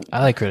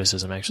 I like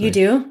criticism, actually. You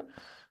do?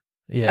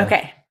 Yeah.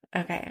 Okay.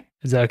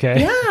 Is that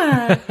okay?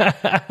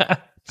 Yeah.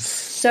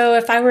 So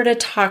if I were to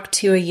talk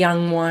to a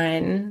young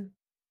one,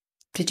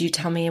 did you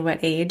tell me what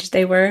age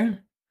they were?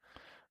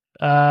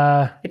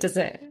 It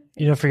doesn't.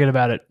 Forget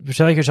about it.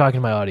 Pretend like you're talking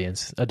to my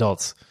audience,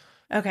 adults.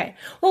 Okay.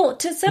 Well,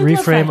 to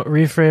simplify,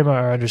 reframe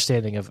our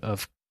understanding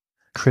of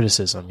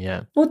criticism.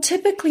 Yeah. Well,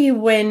 typically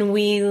when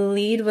we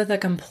lead with a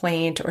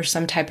complaint or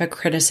some type of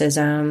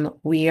criticism,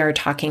 we are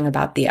talking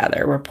about the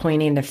other. We're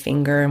pointing the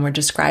finger and we're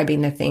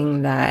describing the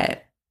thing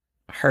that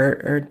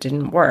hurt or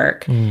didn't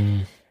work.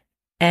 And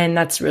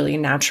that's really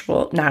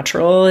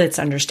natural. It's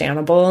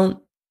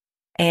understandable.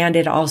 And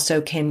it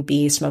also can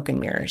be smoke and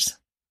mirrors.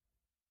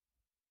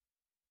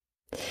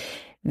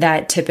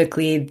 That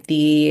typically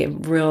the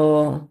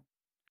real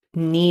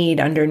need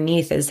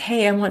underneath is,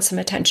 hey, I want some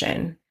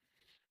attention.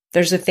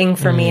 There's a thing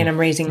for me and I'm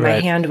raising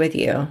my hand with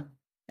you.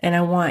 And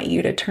I want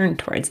you to turn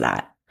towards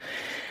that.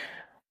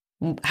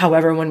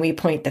 However, when we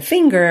point the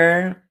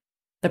finger,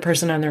 the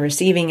person on the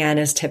receiving end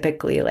is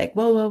typically like,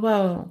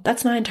 whoa,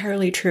 that's not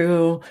entirely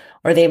true.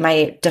 Or they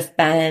might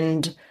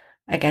defend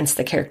against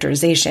the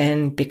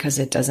characterization because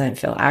it doesn't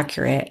feel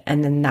accurate.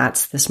 And then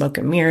that's the smoke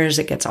and mirrors.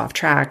 It gets off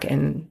track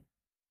and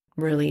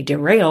really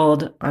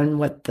derailed on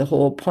what the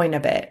whole point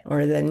of it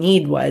or the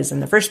need was in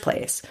the first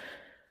place.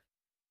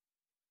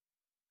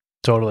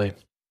 Totally.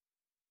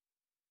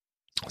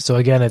 So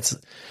again, it's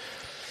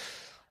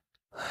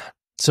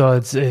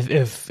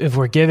if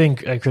we're giving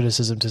a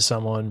criticism to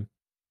someone,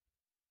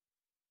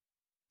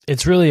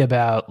 it's really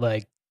about,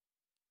 like,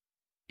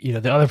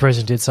 the other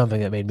person did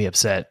something that made me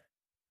upset,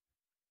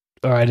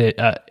 or I did,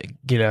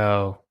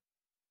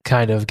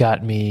 kind of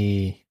got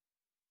me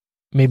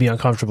maybe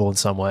uncomfortable in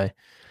some way.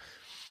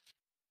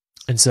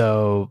 And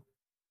so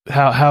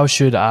how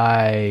should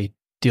I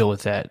deal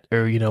with that?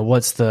 Or,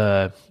 what's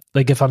the,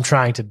 like, if I'm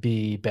trying to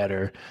be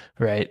better,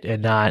 right,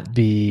 and not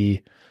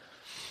be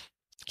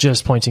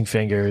just pointing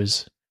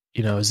fingers,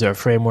 is there a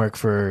framework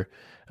for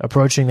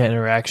approaching that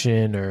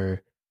interaction,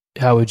 or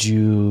how would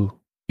you,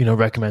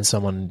 recommend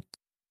someone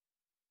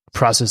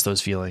process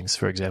those feelings,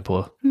 for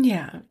example?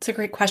 Yeah, it's a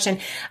great question.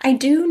 I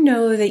do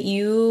know that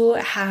you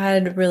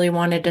had really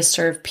wanted to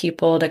serve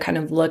people to kind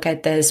of look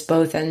at this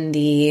both in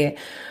the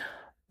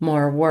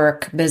more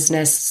work,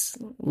 business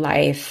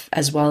life,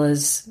 as well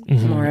as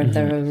more of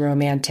the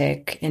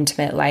romantic,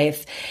 intimate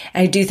life.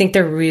 I do think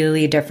they're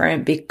really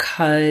different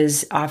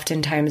because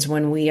oftentimes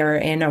when we are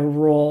in a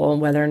role,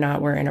 whether or not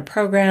we're in a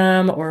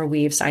program or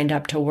we've signed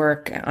up to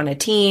work on a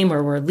team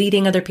or we're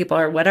leading other people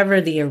or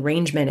whatever the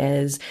arrangement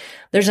is,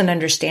 there's an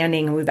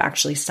understanding and we've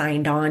actually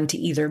signed on to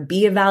either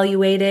be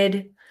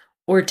evaluated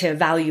or to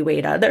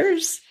evaluate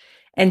others.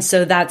 And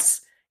so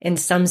that's in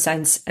some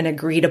sense an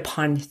agreed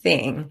upon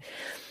thing.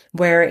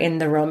 Where in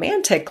the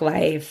romantic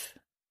life,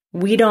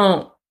 we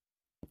don't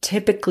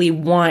typically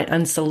want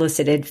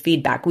unsolicited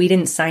feedback. We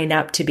didn't sign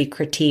up to be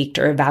critiqued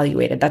or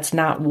evaluated. That's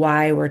not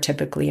why we're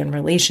typically in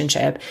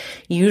relationship.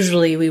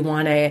 Usually we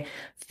want to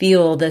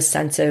feel this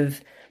sense of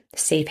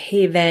safe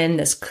haven,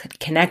 this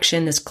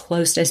connection, this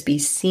closeness, be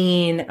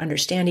seen,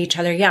 understand each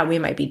other. Yeah, we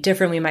might be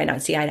different. We might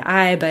not see eye to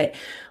eye, but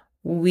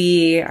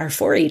we are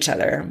for each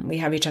other. We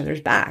have each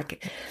other's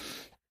back.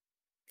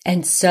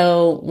 And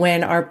so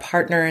when our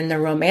partner in the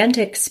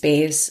romantic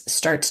space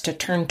starts to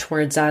turn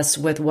towards us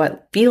with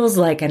what feels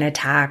like an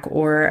attack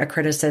or a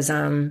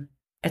criticism,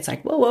 it's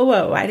like,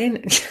 whoa, I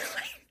didn't,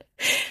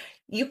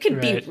 you could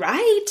be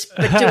right,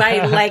 but do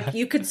I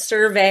you could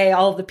survey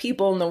all the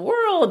people in the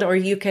world or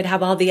you could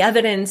have all the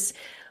evidence,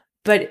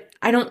 but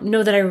I don't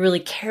know that I really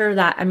care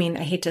that. I mean,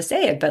 I hate to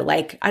say it, but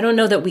I don't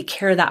know that we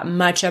care that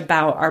much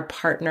about our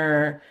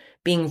partner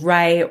being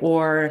right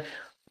or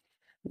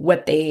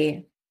what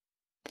they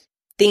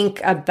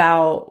think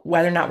about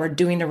whether or not we're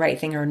doing the right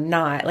thing or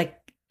not.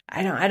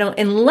 I don't,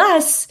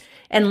 unless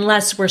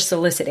we're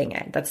soliciting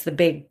it. That's the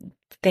big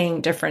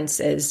difference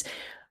is,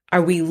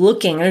 are we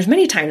looking? There's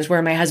many times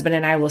where my husband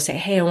and I will say,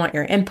 hey, I want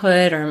your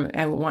input or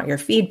I want your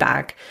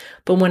feedback.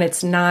 But when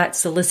it's not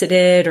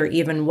solicited or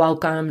even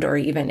welcomed, or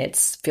even it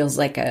feels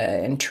like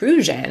an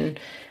intrusion,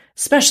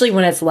 especially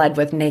when it's led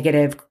with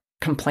negative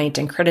complaint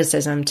and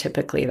criticism,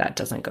 typically that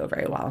doesn't go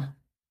very well.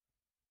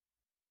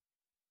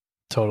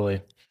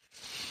 Totally.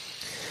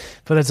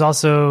 But it's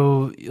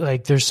also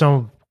there's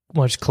so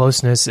much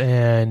closeness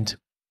and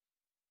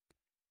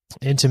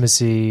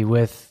intimacy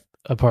with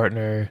a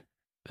partner,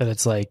 that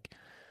it's like,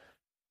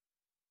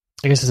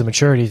 I guess it's a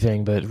maturity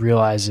thing, but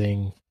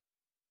realizing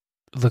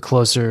the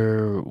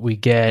closer we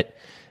get,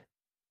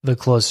 the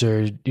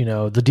closer,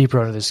 the deeper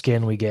under the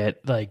skin we get,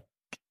 like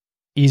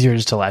easier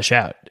just to lash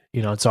out.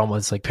 It's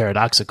almost like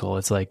paradoxical.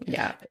 It's like,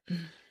 Yeah.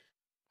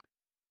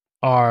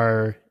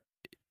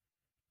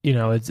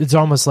 it's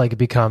almost like it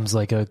becomes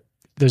like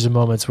there's a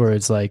moments where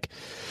it's like,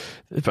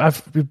 you're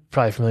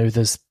probably familiar with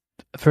this.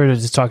 I've heard it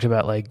just talked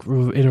about like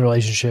in a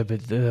relationship,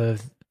 the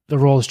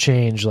roles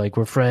change. Like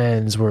we're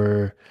friends,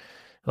 we're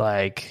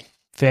like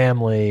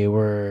family,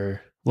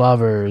 we're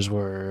lovers,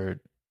 we're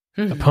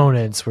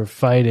opponents, we're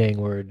fighting,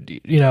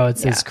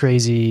 it's this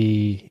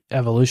crazy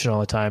evolution all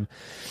the time.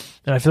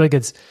 And I feel like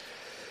it's,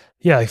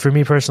 like for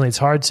me personally, it's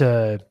hard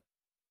to,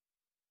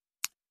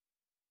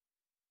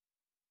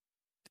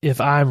 if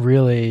I'm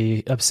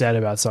really upset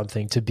about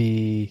something, to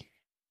be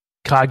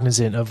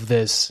cognizant of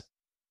this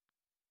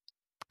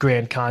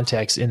grand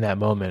context in that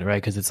moment,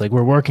 right? Because it's like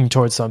we're working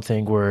towards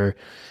something, we're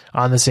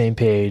on the same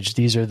page,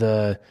 these are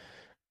the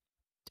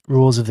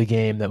rules of the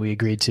game that we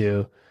agreed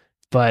to.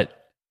 But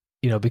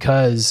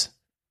because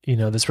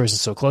this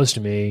person's so close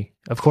to me,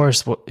 of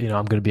course, I'm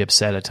going to be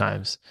upset at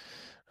times.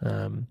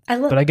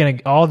 But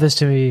again, all this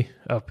to me,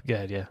 oh, go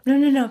ahead, yeah.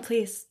 No,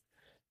 please.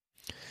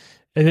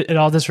 It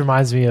all this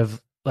reminds me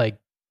of like,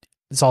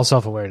 it's all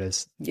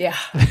self-awareness. Yeah.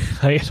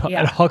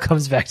 It all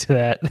comes back to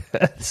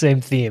that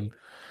same theme.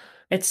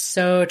 It's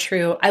so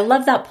true. I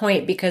love that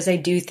point because I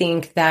do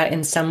think that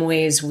in some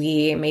ways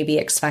we maybe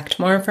expect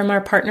more from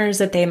our partners,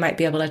 that they might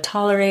be able to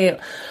tolerate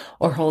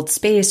or hold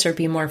space or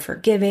be more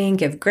forgiving,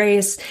 give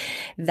grace,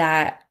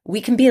 that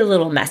we can be a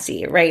little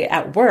messy, right?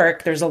 At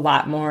work, there's a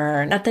lot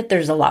more, not that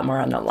there's a lot more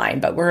on the line,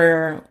 but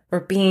we're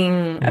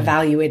being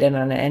evaluated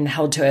on it and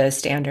held to a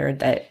standard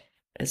that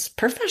is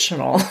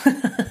professional.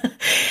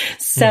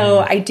 So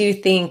I do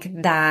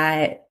think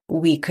that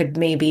we could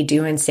maybe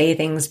do and say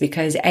things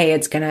because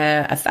it's going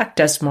to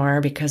affect us more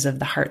because of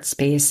the heart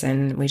space,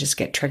 and we just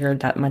get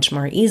triggered that much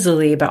more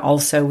easily, but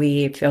also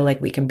we feel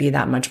like we can be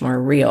that much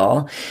more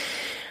real.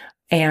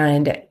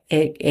 And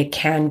it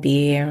can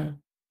be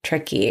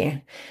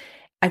tricky.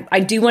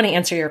 I do want to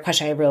answer your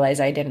question. I realize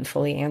I didn't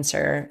fully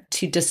answer.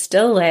 To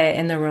distill it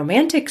in the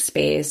romantic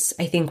space,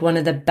 I think one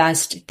of the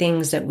best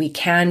things that we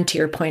can, to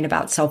your point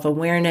about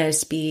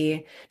self-awareness,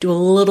 do a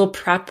little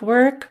prep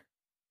work,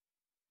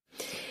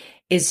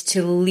 is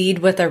to lead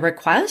with a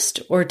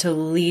request or to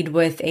lead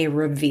with a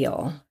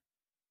reveal.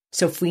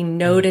 So if we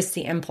notice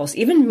the impulse,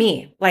 even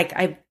me, like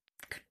I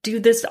do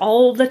this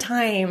all the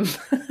time.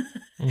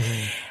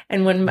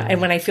 And when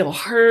I feel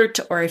hurt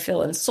or I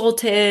feel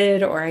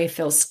insulted or I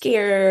feel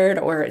scared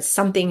or it's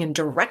something in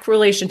direct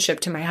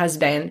relationship to my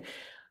husband,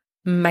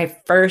 my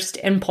first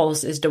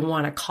impulse is to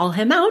want to call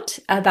him out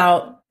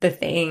about the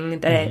thing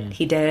that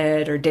he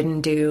did or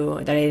didn't do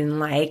that I didn't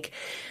like.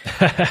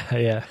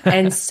 Yeah.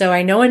 And so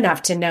I know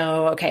enough to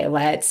know, okay,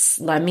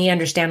 let me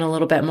understand a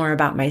little bit more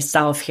about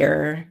myself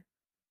here.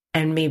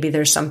 And maybe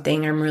there's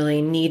something I'm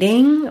really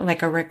needing,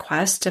 like a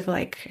request of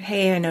like,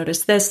 hey, I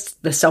noticed this,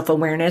 the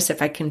self-awareness,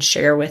 if I can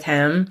share with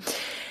him.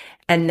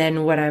 And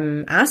then what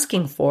I'm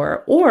asking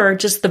for, or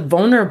just the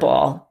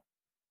vulnerable,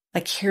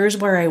 like, here's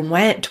where I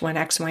went when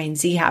X, Y, and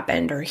Z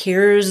happened, or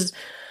here's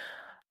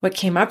what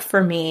came up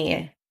for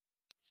me.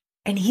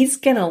 And he's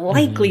going to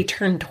likely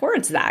turn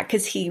towards that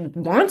because he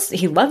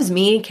loves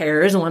me,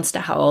 cares, wants to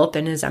help,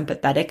 and is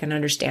empathetic and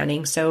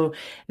understanding. So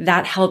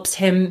that helps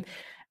him.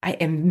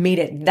 I made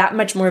it that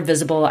much more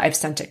visible. I've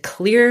sent a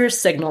clear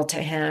signal to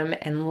him,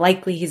 and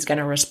likely he's going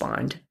to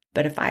respond.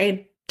 But if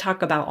I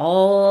talk about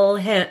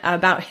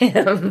about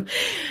him,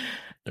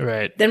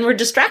 right, then we're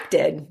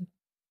distracted.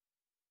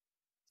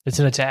 It's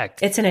an attack.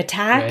 It's an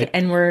attack, right?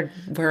 And we're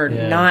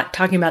not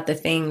talking about the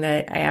thing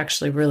that I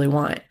actually really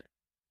want.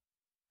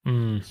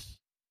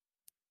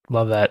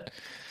 Love that.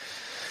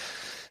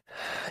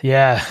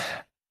 Yeah.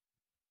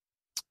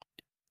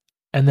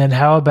 And then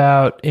how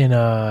about in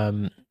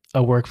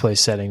a workplace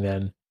setting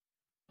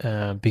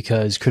then?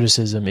 Because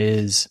criticism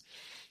is,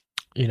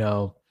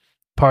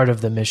 part of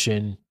the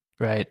mission,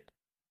 right?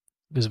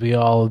 Because we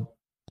all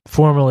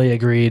formally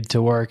agreed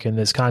to work in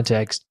this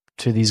context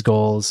to these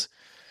goals.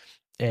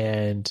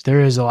 And there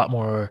is a lot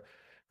more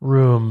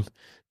room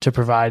to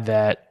provide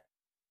that,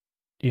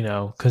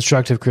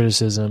 constructive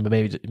criticism, but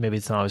maybe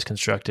it's not always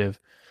constructive.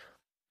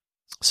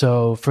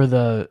 So for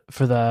the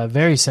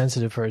very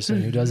sensitive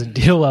person who doesn't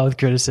deal well with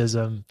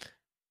criticism,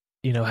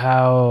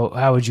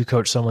 how would you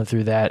coach someone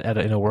through that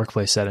in a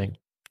workplace setting?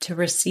 To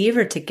receive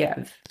or to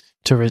give?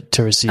 To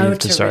receive. Oh,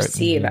 to start.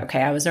 Receive.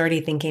 Okay, I was already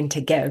thinking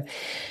to give.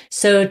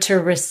 So to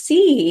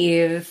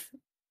receive,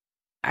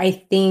 I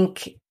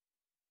think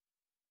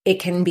it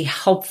can be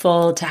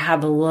helpful to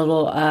have a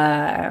little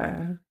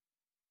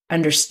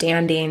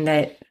understanding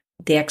that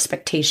the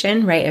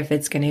expectation, right? If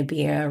it's going to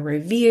be a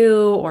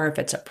review or if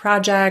it's a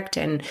project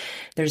and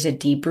there's a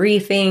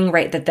debriefing,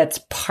 right?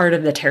 That's part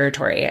of the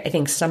territory. I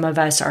think some of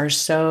us are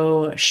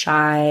so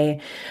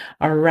shy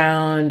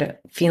around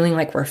feeling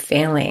like we're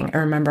failing. I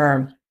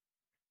remember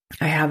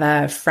I have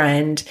a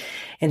friend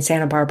in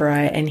Santa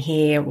Barbara, and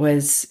he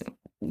was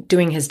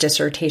doing his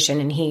dissertation,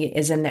 and he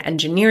is in the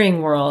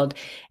engineering world.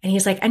 And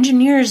he's like,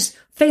 engineers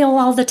fail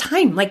all the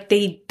time. Like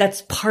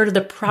that's part of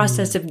the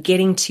process of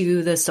getting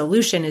to the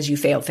solution is you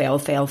fail, fail,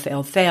 fail,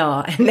 fail,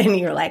 fail. And then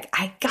you're like,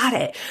 I got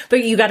it.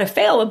 But you got to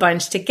fail a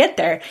bunch to get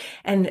there.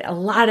 And a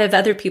lot of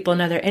other people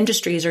in other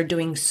industries are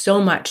doing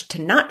so much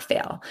to not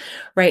fail,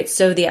 right?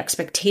 So the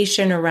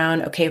expectation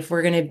around, okay, if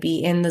we're going to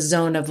be in the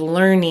zone of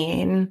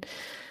learning,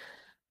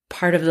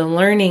 part of the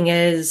learning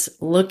is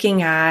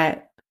looking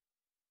at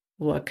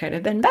what could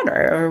have been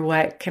better, or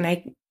what can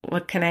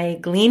I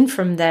glean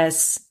from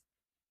this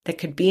that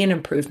could be an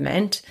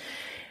improvement.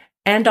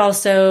 And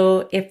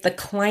also, if the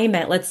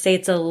climate, let's say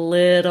it's a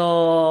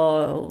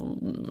little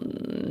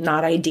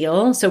not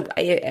ideal. So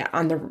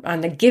on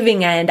the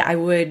giving end, I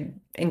would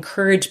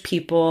encourage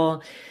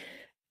people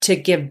to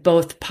give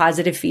both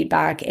positive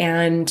feedback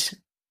and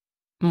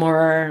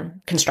more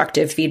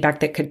constructive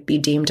feedback that could be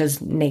deemed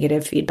as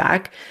negative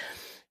feedback,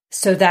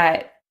 so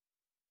that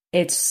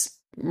it's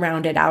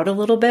rounded out a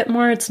little bit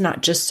more. It's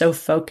not just so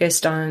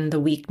focused on the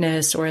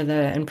weakness or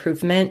the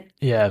improvement.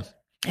 Yeah.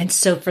 And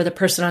so for the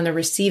person on the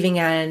receiving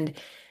end,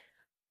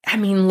 I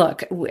mean,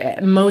 look,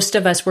 most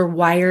of us were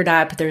wired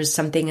up. There's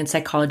something in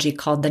psychology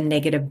called the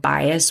negative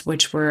bias,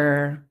 which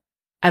we're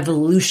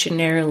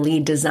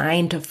evolutionarily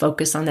designed to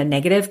focus on the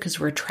negative because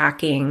we're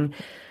tracking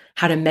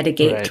how to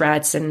mitigate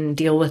threats and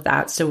deal with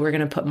that. So we're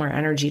going to put more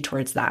energy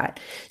towards that.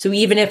 So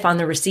even if on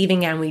the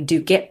receiving end we do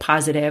get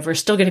positive, we're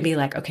still going to be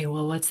like, okay,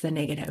 well, what's the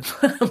negative?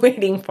 I'm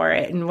waiting for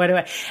it. And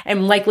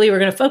and likely we're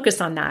going to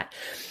focus on that.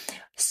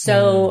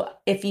 So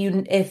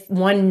if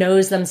one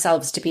knows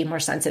themselves to be more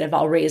sensitive,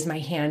 I'll raise my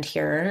hand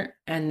here,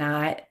 and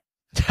that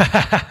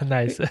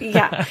nice.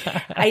 Yeah.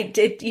 I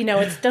did,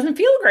 it doesn't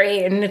feel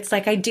great. And it's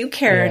like, I do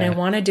care and I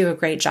want to do a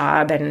great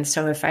job. And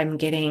so if I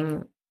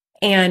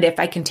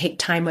can take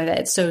time with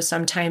it. So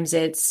sometimes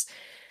it's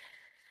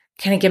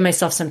kind of give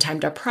myself some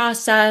time to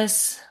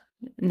process,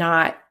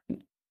 not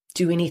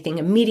do anything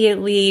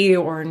immediately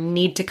or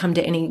need to come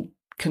to any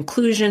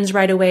conclusions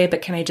right away,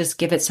 but can I just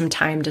give it some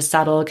time to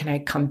settle? Can I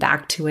come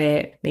back to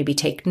it? Maybe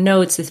take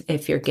notes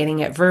if you're getting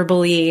it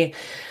verbally,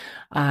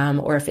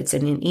 or if it's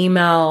in an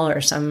email or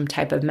some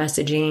type of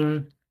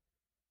messaging.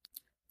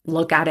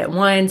 Look at it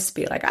once,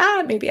 be like,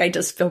 maybe I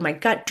just feel my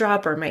gut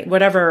drop or my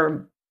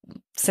whatever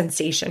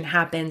sensation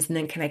happens, and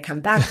then can I come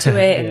back to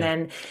it? And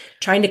then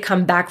trying to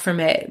come back from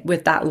it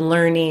with that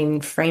learning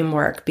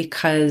framework,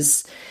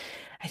 because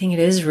I think it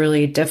is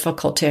really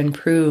difficult to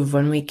improve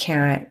when we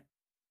can't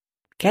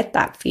get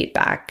that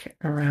feedback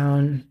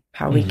around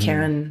how we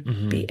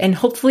can be. And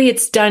hopefully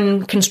it's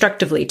done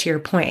constructively, to your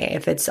point.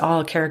 If it's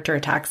all character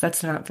attacks,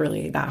 that's not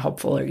really that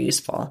helpful or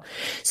useful.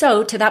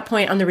 So to that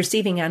point on the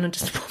receiving end,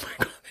 just, oh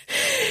my God,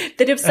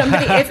 that if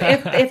somebody,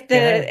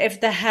 if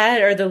the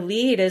head or the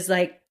lead is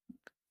like,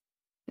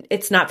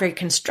 it's not very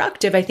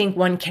constructive, I think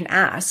one can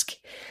ask,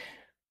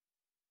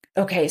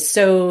 okay,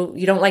 so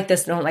you don't like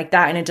this, don't like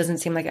that, and it doesn't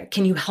seem like it.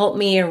 Can you help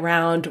me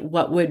around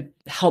what would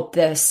help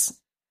this?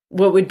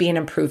 What would be an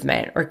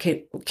improvement? Or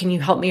can you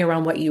help me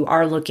around what you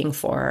are looking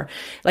for?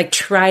 Like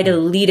try to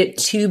lead it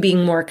to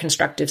being more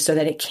constructive so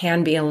that it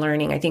can be a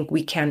learning. I think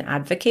we can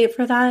advocate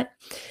for that.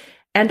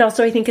 And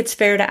also I think it's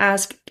fair to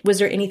ask, was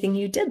there anything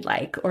you did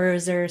like, or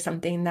is there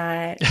something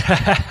that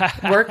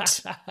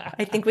worked?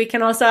 I think we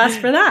can also ask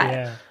for that.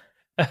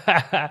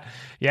 Yeah.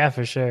 Yeah,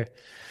 for sure.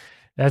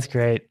 That's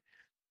great.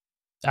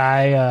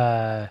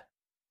 I'm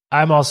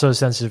also a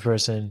sensitive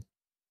person,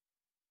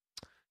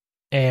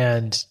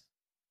 and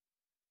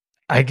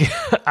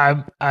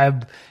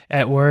I'm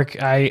at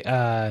work.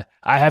 I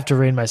have to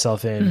rein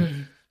myself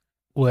in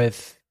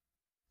with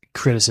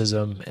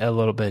criticism a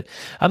little bit.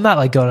 I'm not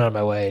like going out of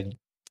my way and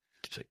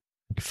just like,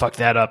 you fucked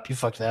that up.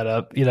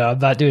 I'm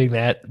not doing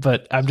that,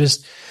 but I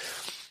just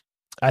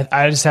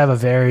have a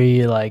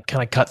very like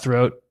kind of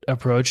cutthroat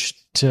approach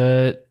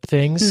to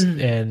things.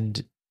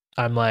 And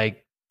I'm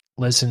like,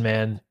 listen,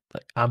 man,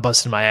 like, I'm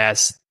busting my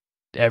ass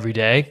every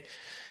day,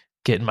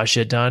 getting my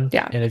shit done.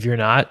 Yeah. And if you're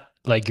not,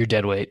 like, you're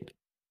dead weight.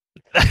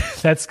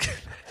 That's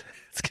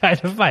kind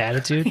of my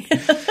attitude.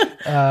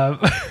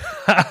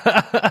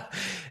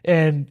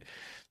 And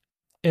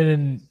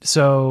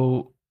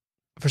so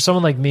for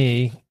someone like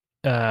me,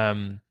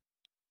 who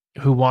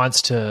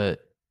wants to,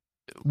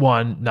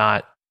 one,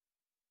 not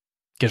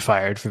get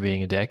fired for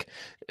being a dick,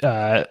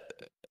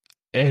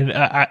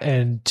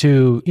 and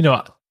two,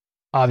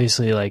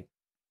 obviously, like,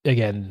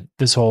 again,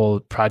 this whole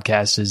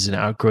podcast is an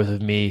outgrowth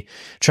of me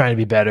trying to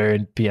be better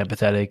and be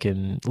empathetic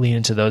and lean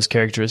into those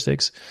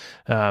characteristics.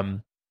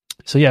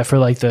 So yeah, for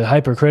like the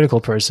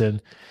hypercritical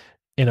person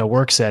in a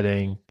work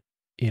setting,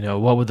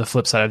 what would the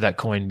flip side of that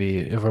coin be?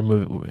 If we're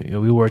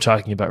moving, we were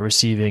talking about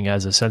receiving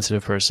as a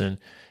sensitive person,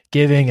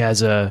 giving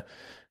as a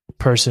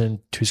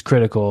person who's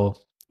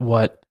critical.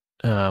 What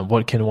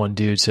can one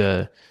do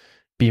to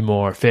be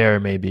more fair,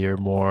 maybe, or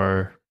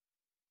more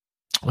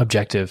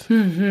objective.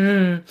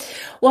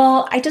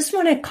 Well, I just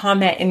want to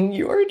comment in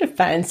your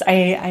defense.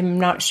 I'm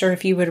not sure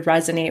if you would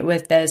resonate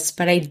with this,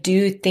 but I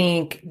do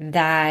think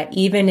that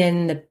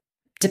even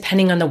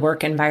depending on the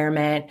work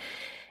environment,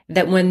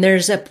 that when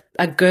there's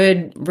a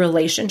good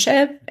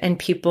relationship and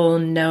people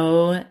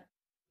know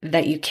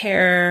that you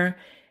care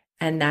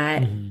and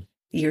that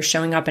you're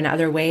showing up in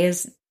other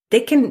ways, they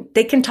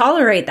can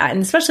tolerate that.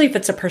 And especially if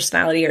it's a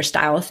personality or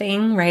style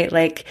thing, right?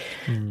 Like,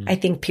 I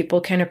think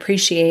people can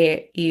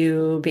appreciate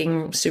you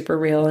being super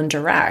real and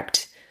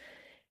direct,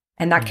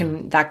 and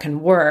that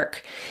can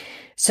work.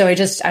 So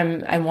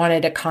I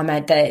wanted to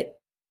comment that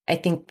I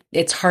think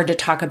it's hard to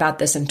talk about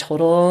this in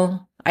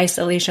total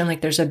isolation.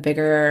 Like, there's a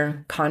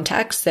bigger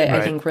context that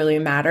I think really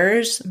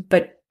matters.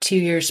 But to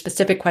your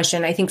specific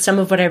question, I think some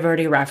of what I've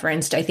already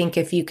referenced, I think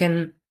if you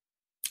can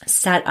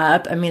set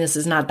up, I mean, this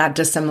is not that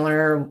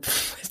dissimilar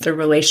with the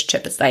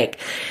relationship. It's like,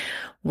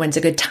 when's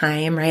a good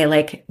time, right?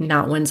 Like,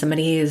 not when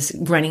somebody is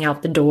running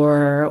out the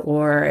door,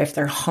 or if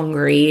they're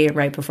hungry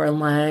right before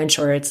lunch,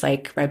 or it's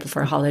like right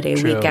before a holiday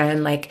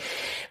weekend. Like,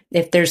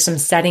 if there's some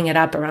setting it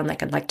up around,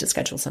 like, I'd like to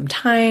schedule some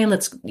time,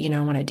 let's,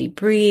 want to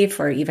debrief,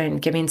 or even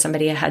giving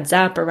somebody a heads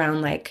up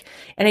around, like,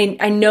 and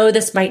I know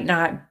this might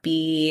not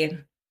be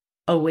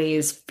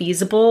always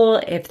feasible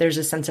if there's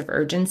a sense of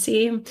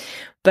urgency,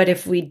 but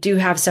if we do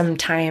have some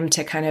time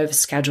to kind of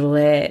schedule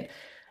it,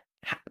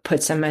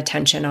 put some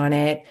attention on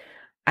it,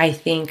 I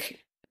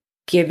think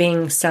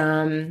giving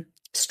some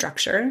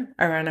structure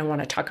around, I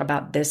want to talk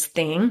about this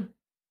thing.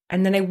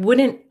 And then I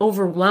wouldn't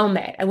overwhelm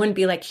it. I wouldn't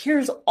be like,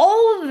 here's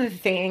all of the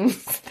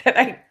things that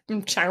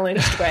I'm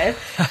challenged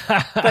with.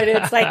 But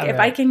it's like, if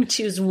I can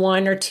choose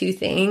one or two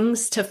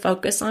things to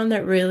focus on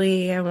that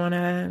really I want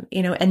to,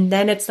 and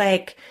then it's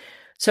like,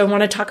 so I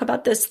want to talk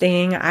about this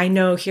thing. I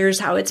know here's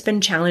how it's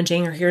been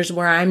challenging, or here's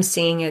where I'm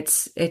seeing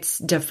it's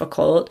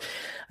difficult.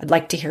 I'd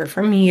like to hear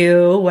from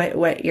you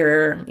what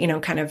your,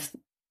 kind of,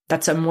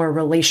 that's a more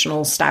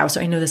relational style.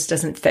 So I know this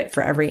doesn't fit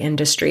for every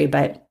industry,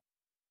 but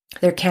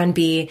there can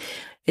be,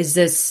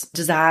 does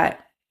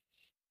that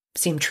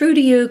seem true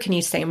to you? Can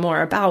you say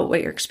more about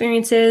what your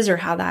experience is or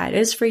how that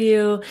is for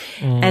you?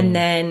 And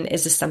then,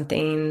 is this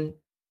something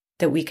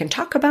that we can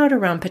talk about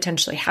around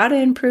potentially how to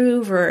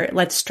improve, or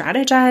let's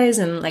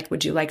strategize, and like,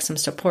 would you like some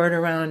support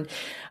around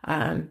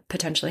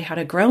potentially how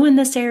to grow in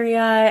this area?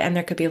 And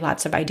there could be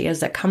lots of ideas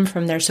that come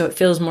from there, so it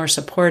feels more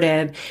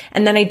supportive.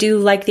 And then I do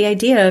like the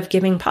idea of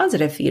giving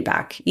positive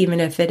feedback,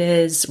 even if it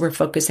is we're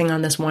focusing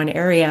on this one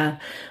area.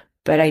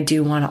 But I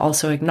do want to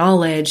also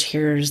acknowledge,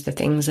 here's the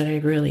things that I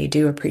really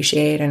do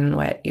appreciate and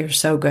what you're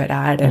so good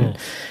at. And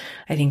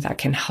I think that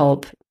can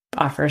help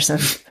offer some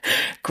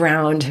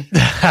ground.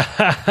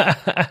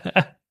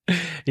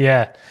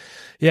 Yeah.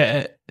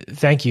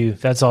 Thank you.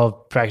 That's all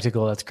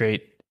practical. That's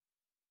great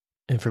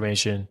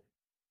information.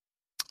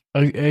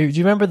 Do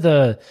you remember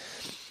the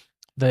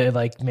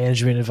like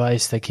management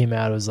advice that came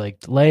out? It was like,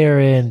 layer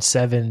in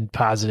 7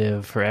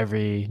 positive for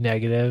every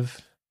negative.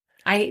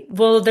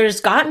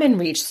 There's Gottman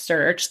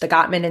research, the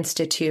Gottman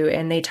Institute,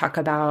 and they talk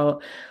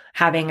about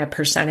having a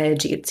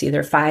percentage. It's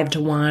either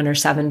 5-to-1 or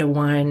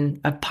 7-to-1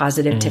 of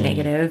positive to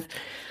negative.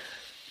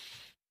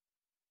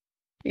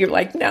 You're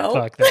like, no.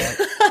 Fuck that.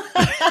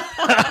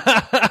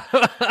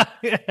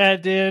 Yeah,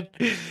 dude.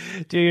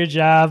 Do your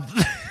job.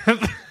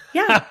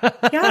 Yeah.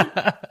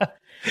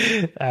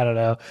 I don't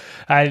know.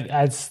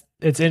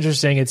 It's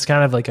interesting. It's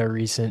kind of like a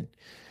recent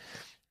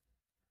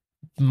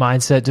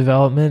mindset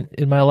development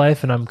in my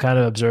life, and I'm kind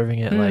of observing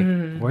it. Like,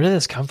 where did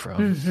this come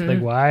from?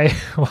 Like, why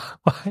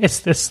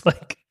is this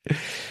like?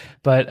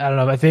 But I don't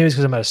know. Maybe it's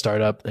because I'm at a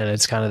startup, and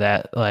it's kind of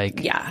that, like,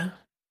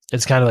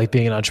 it's kind of like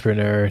being an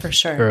entrepreneur for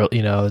sure. Or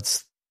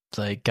it's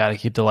like, got to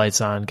keep the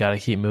lights on, got to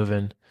keep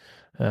moving.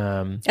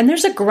 And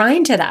there's a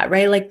grind to that,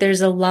 right? Like,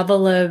 there's a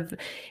level of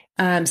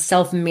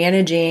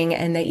self-managing,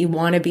 and that you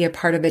want to be a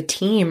part of a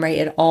team, right?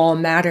 It all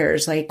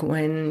matters. Like,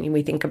 when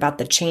we think about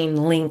the chain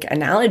link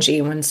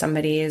analogy, when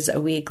somebody is a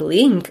weak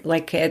link,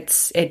 like,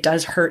 it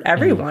does hurt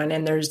everyone.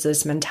 And there's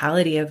this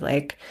mentality of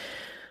like,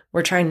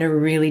 we're trying to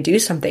really do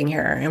something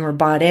here, and we're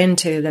bought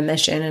into the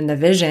mission and the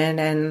vision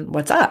and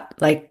what's up.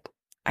 Like,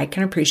 I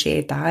can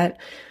appreciate that.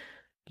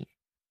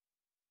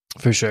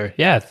 For sure.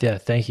 Yeah.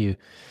 Thank you.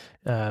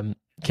 Kendall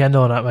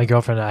and my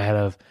girlfriend and I had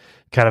a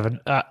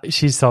kind of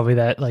she's told me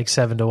that like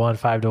 7-to-1,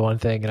 5-to-1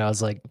 thing. And I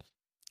was like,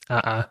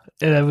 And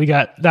then we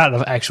got not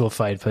an actual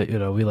fight, but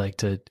we like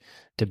to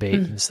debate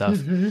and stuff.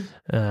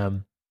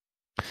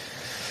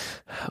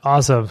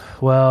 Awesome.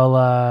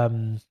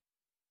 Well,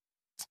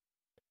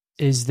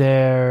 is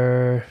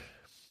there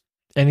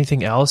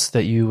anything else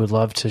that you would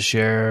love to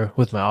share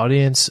with my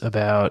audience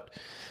about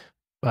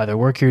either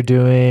work you're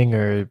doing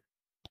or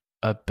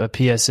a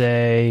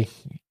PSA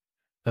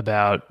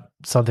about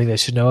something they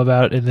should know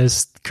about in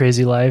this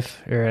crazy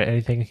life, or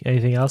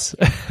anything else?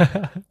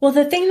 Well,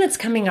 the thing that's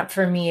coming up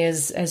for me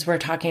is, as we're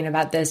talking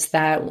about this,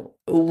 that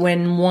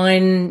when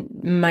one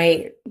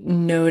might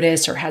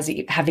notice or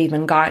have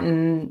even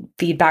gotten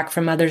feedback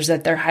from others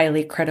that they're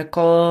highly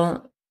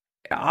critical,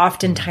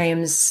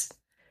 oftentimes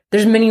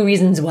there's many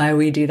reasons why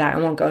we do that. I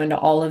won't go into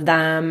all of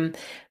them,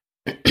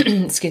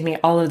 excuse me,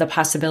 all of the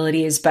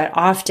possibilities, but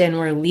often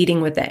we're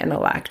leading with the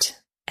intellect.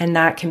 And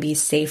that can be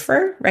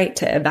safer, right?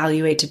 To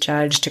evaluate, to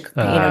judge, to,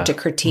 to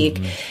critique.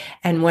 Mm-hmm.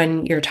 And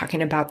when you're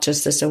talking about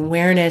just this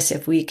awareness,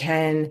 if we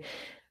can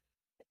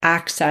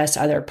access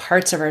other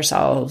parts of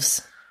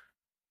ourselves,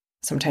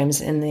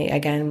 sometimes in the,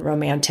 again,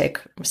 romantic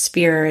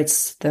sphere,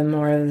 it's the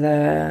more of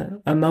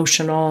the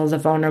emotional, the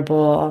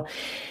vulnerable,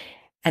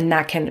 and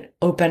that can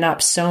open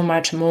up so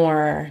much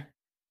more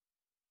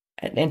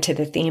into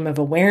the theme of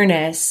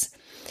awareness.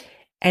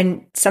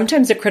 And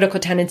sometimes the critical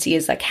tendency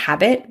is like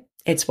habit.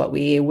 It's what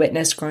we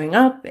witnessed growing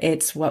up.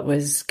 It's what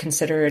was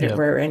considered,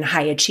 we're in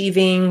high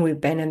achieving. We've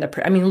been in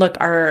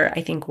look,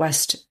 I think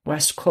West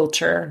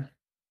culture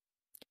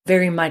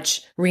very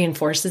much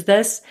reinforces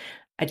this.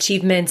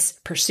 Achievements,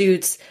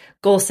 pursuits,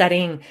 goal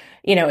setting,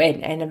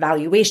 and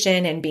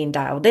evaluation and being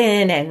dialed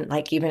in and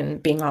like even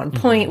being on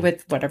point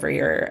with whatever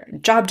your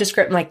job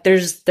description, like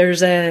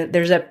there's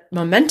a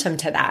momentum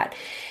to that.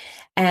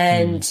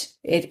 And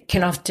it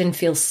can often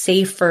feel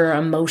safer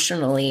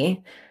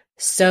emotionally.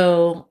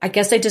 So I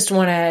guess I just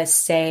want to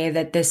say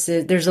that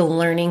there's a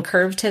learning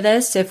curve to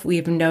this. If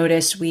we've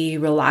noticed we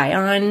rely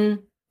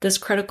on this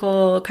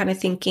critical kind of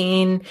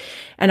thinking,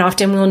 and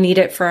often we'll need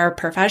it for our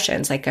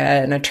professions, like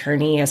an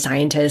attorney, a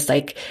scientist,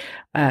 like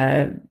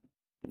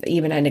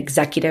even an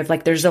executive.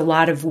 Like there's a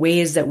lot of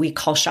ways that we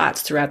call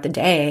shots throughout the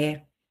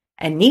day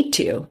and need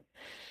to.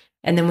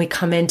 And then we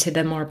come into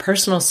the more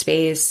personal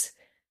space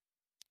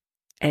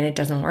and it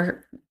doesn't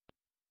work.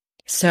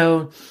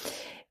 So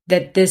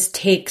that this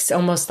takes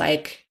almost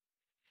like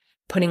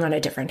putting on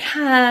a different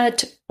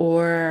hat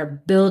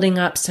or building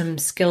up some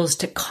skills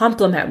to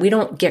complement. We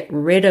don't get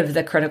rid of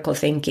the critical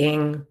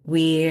thinking.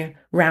 We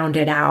round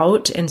it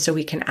out. And so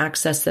we can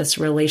access this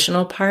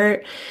relational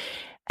part.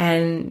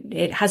 And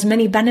it has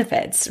many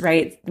benefits,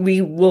 right?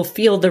 We will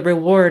feel the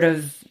reward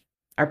of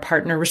our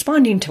partner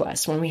responding to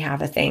us when we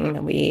have a thing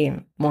that we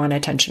want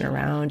attention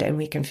around, and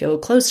we can feel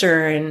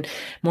closer and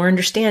more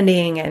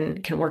understanding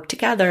and can work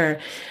together,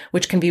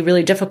 which can be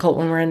really difficult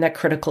when we're in that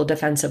critical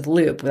defensive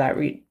loop that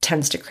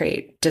tends to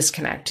create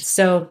disconnect.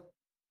 So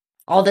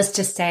all this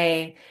to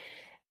say,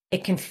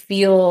 it can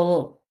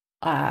feel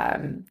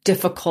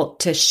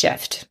difficult to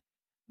shift,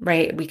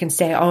 right? We can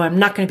say, oh, I'm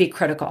not going to be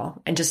critical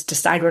and just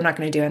decide we're not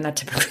going to do it. And that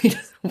typically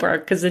doesn't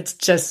work because it's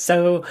just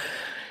so...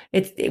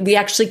 we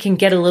actually can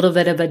get a little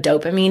bit of a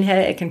dopamine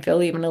hit. It can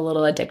feel even a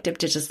little addictive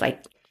to just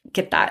like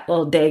get that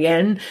little dig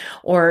in,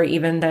 or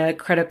even the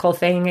critical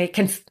thing. It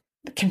can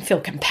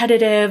feel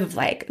competitive,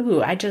 like,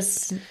 ooh, I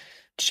just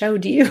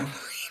showed you.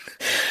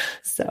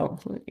 So,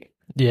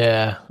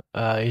 yeah,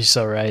 you're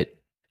so right.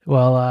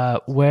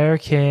 Well, where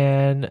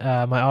can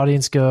my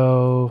audience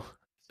go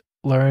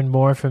learn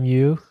more from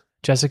you,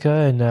 Jessica,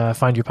 and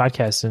find your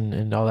podcast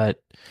and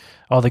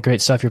all the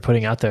great stuff you're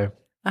putting out there?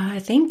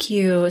 Thank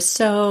you.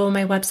 So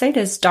my website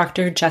is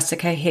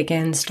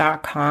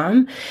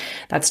drjessicahiggins.com.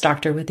 That's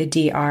doctor with a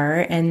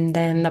DR. And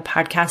then the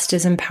podcast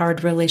is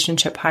Empowered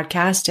Relationship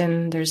Podcast.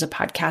 And there's a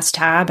podcast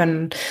tab,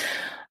 and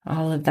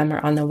all of them are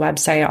on the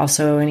website,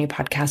 also any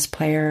podcast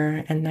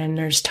player. And then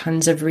there's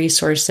tons of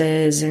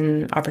resources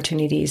and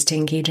opportunities to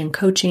engage in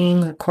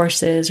coaching or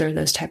courses or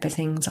those type of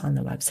things on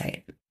the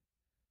website.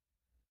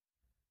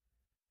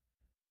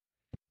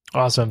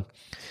 Awesome.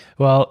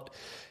 Well,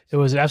 it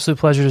was an absolute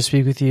pleasure to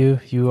speak with you.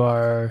 You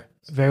are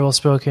very well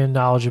spoken,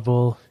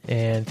 knowledgeable,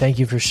 and thank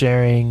you for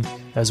sharing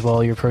as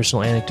well your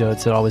personal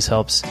anecdotes. It always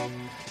helps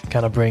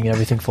kind of bring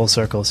everything full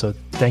circle. So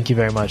thank you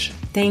very much.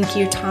 Thank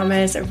you,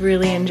 Thomas. I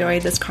really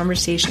enjoyed this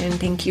conversation.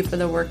 Thank you for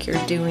the work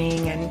you're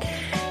doing and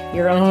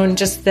your own,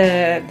 just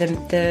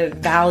the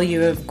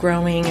value of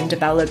growing and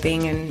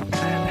developing, and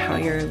how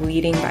you're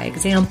leading by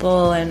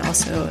example and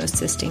also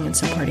assisting and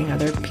supporting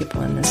other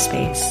people in this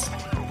space.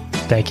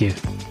 Thank you.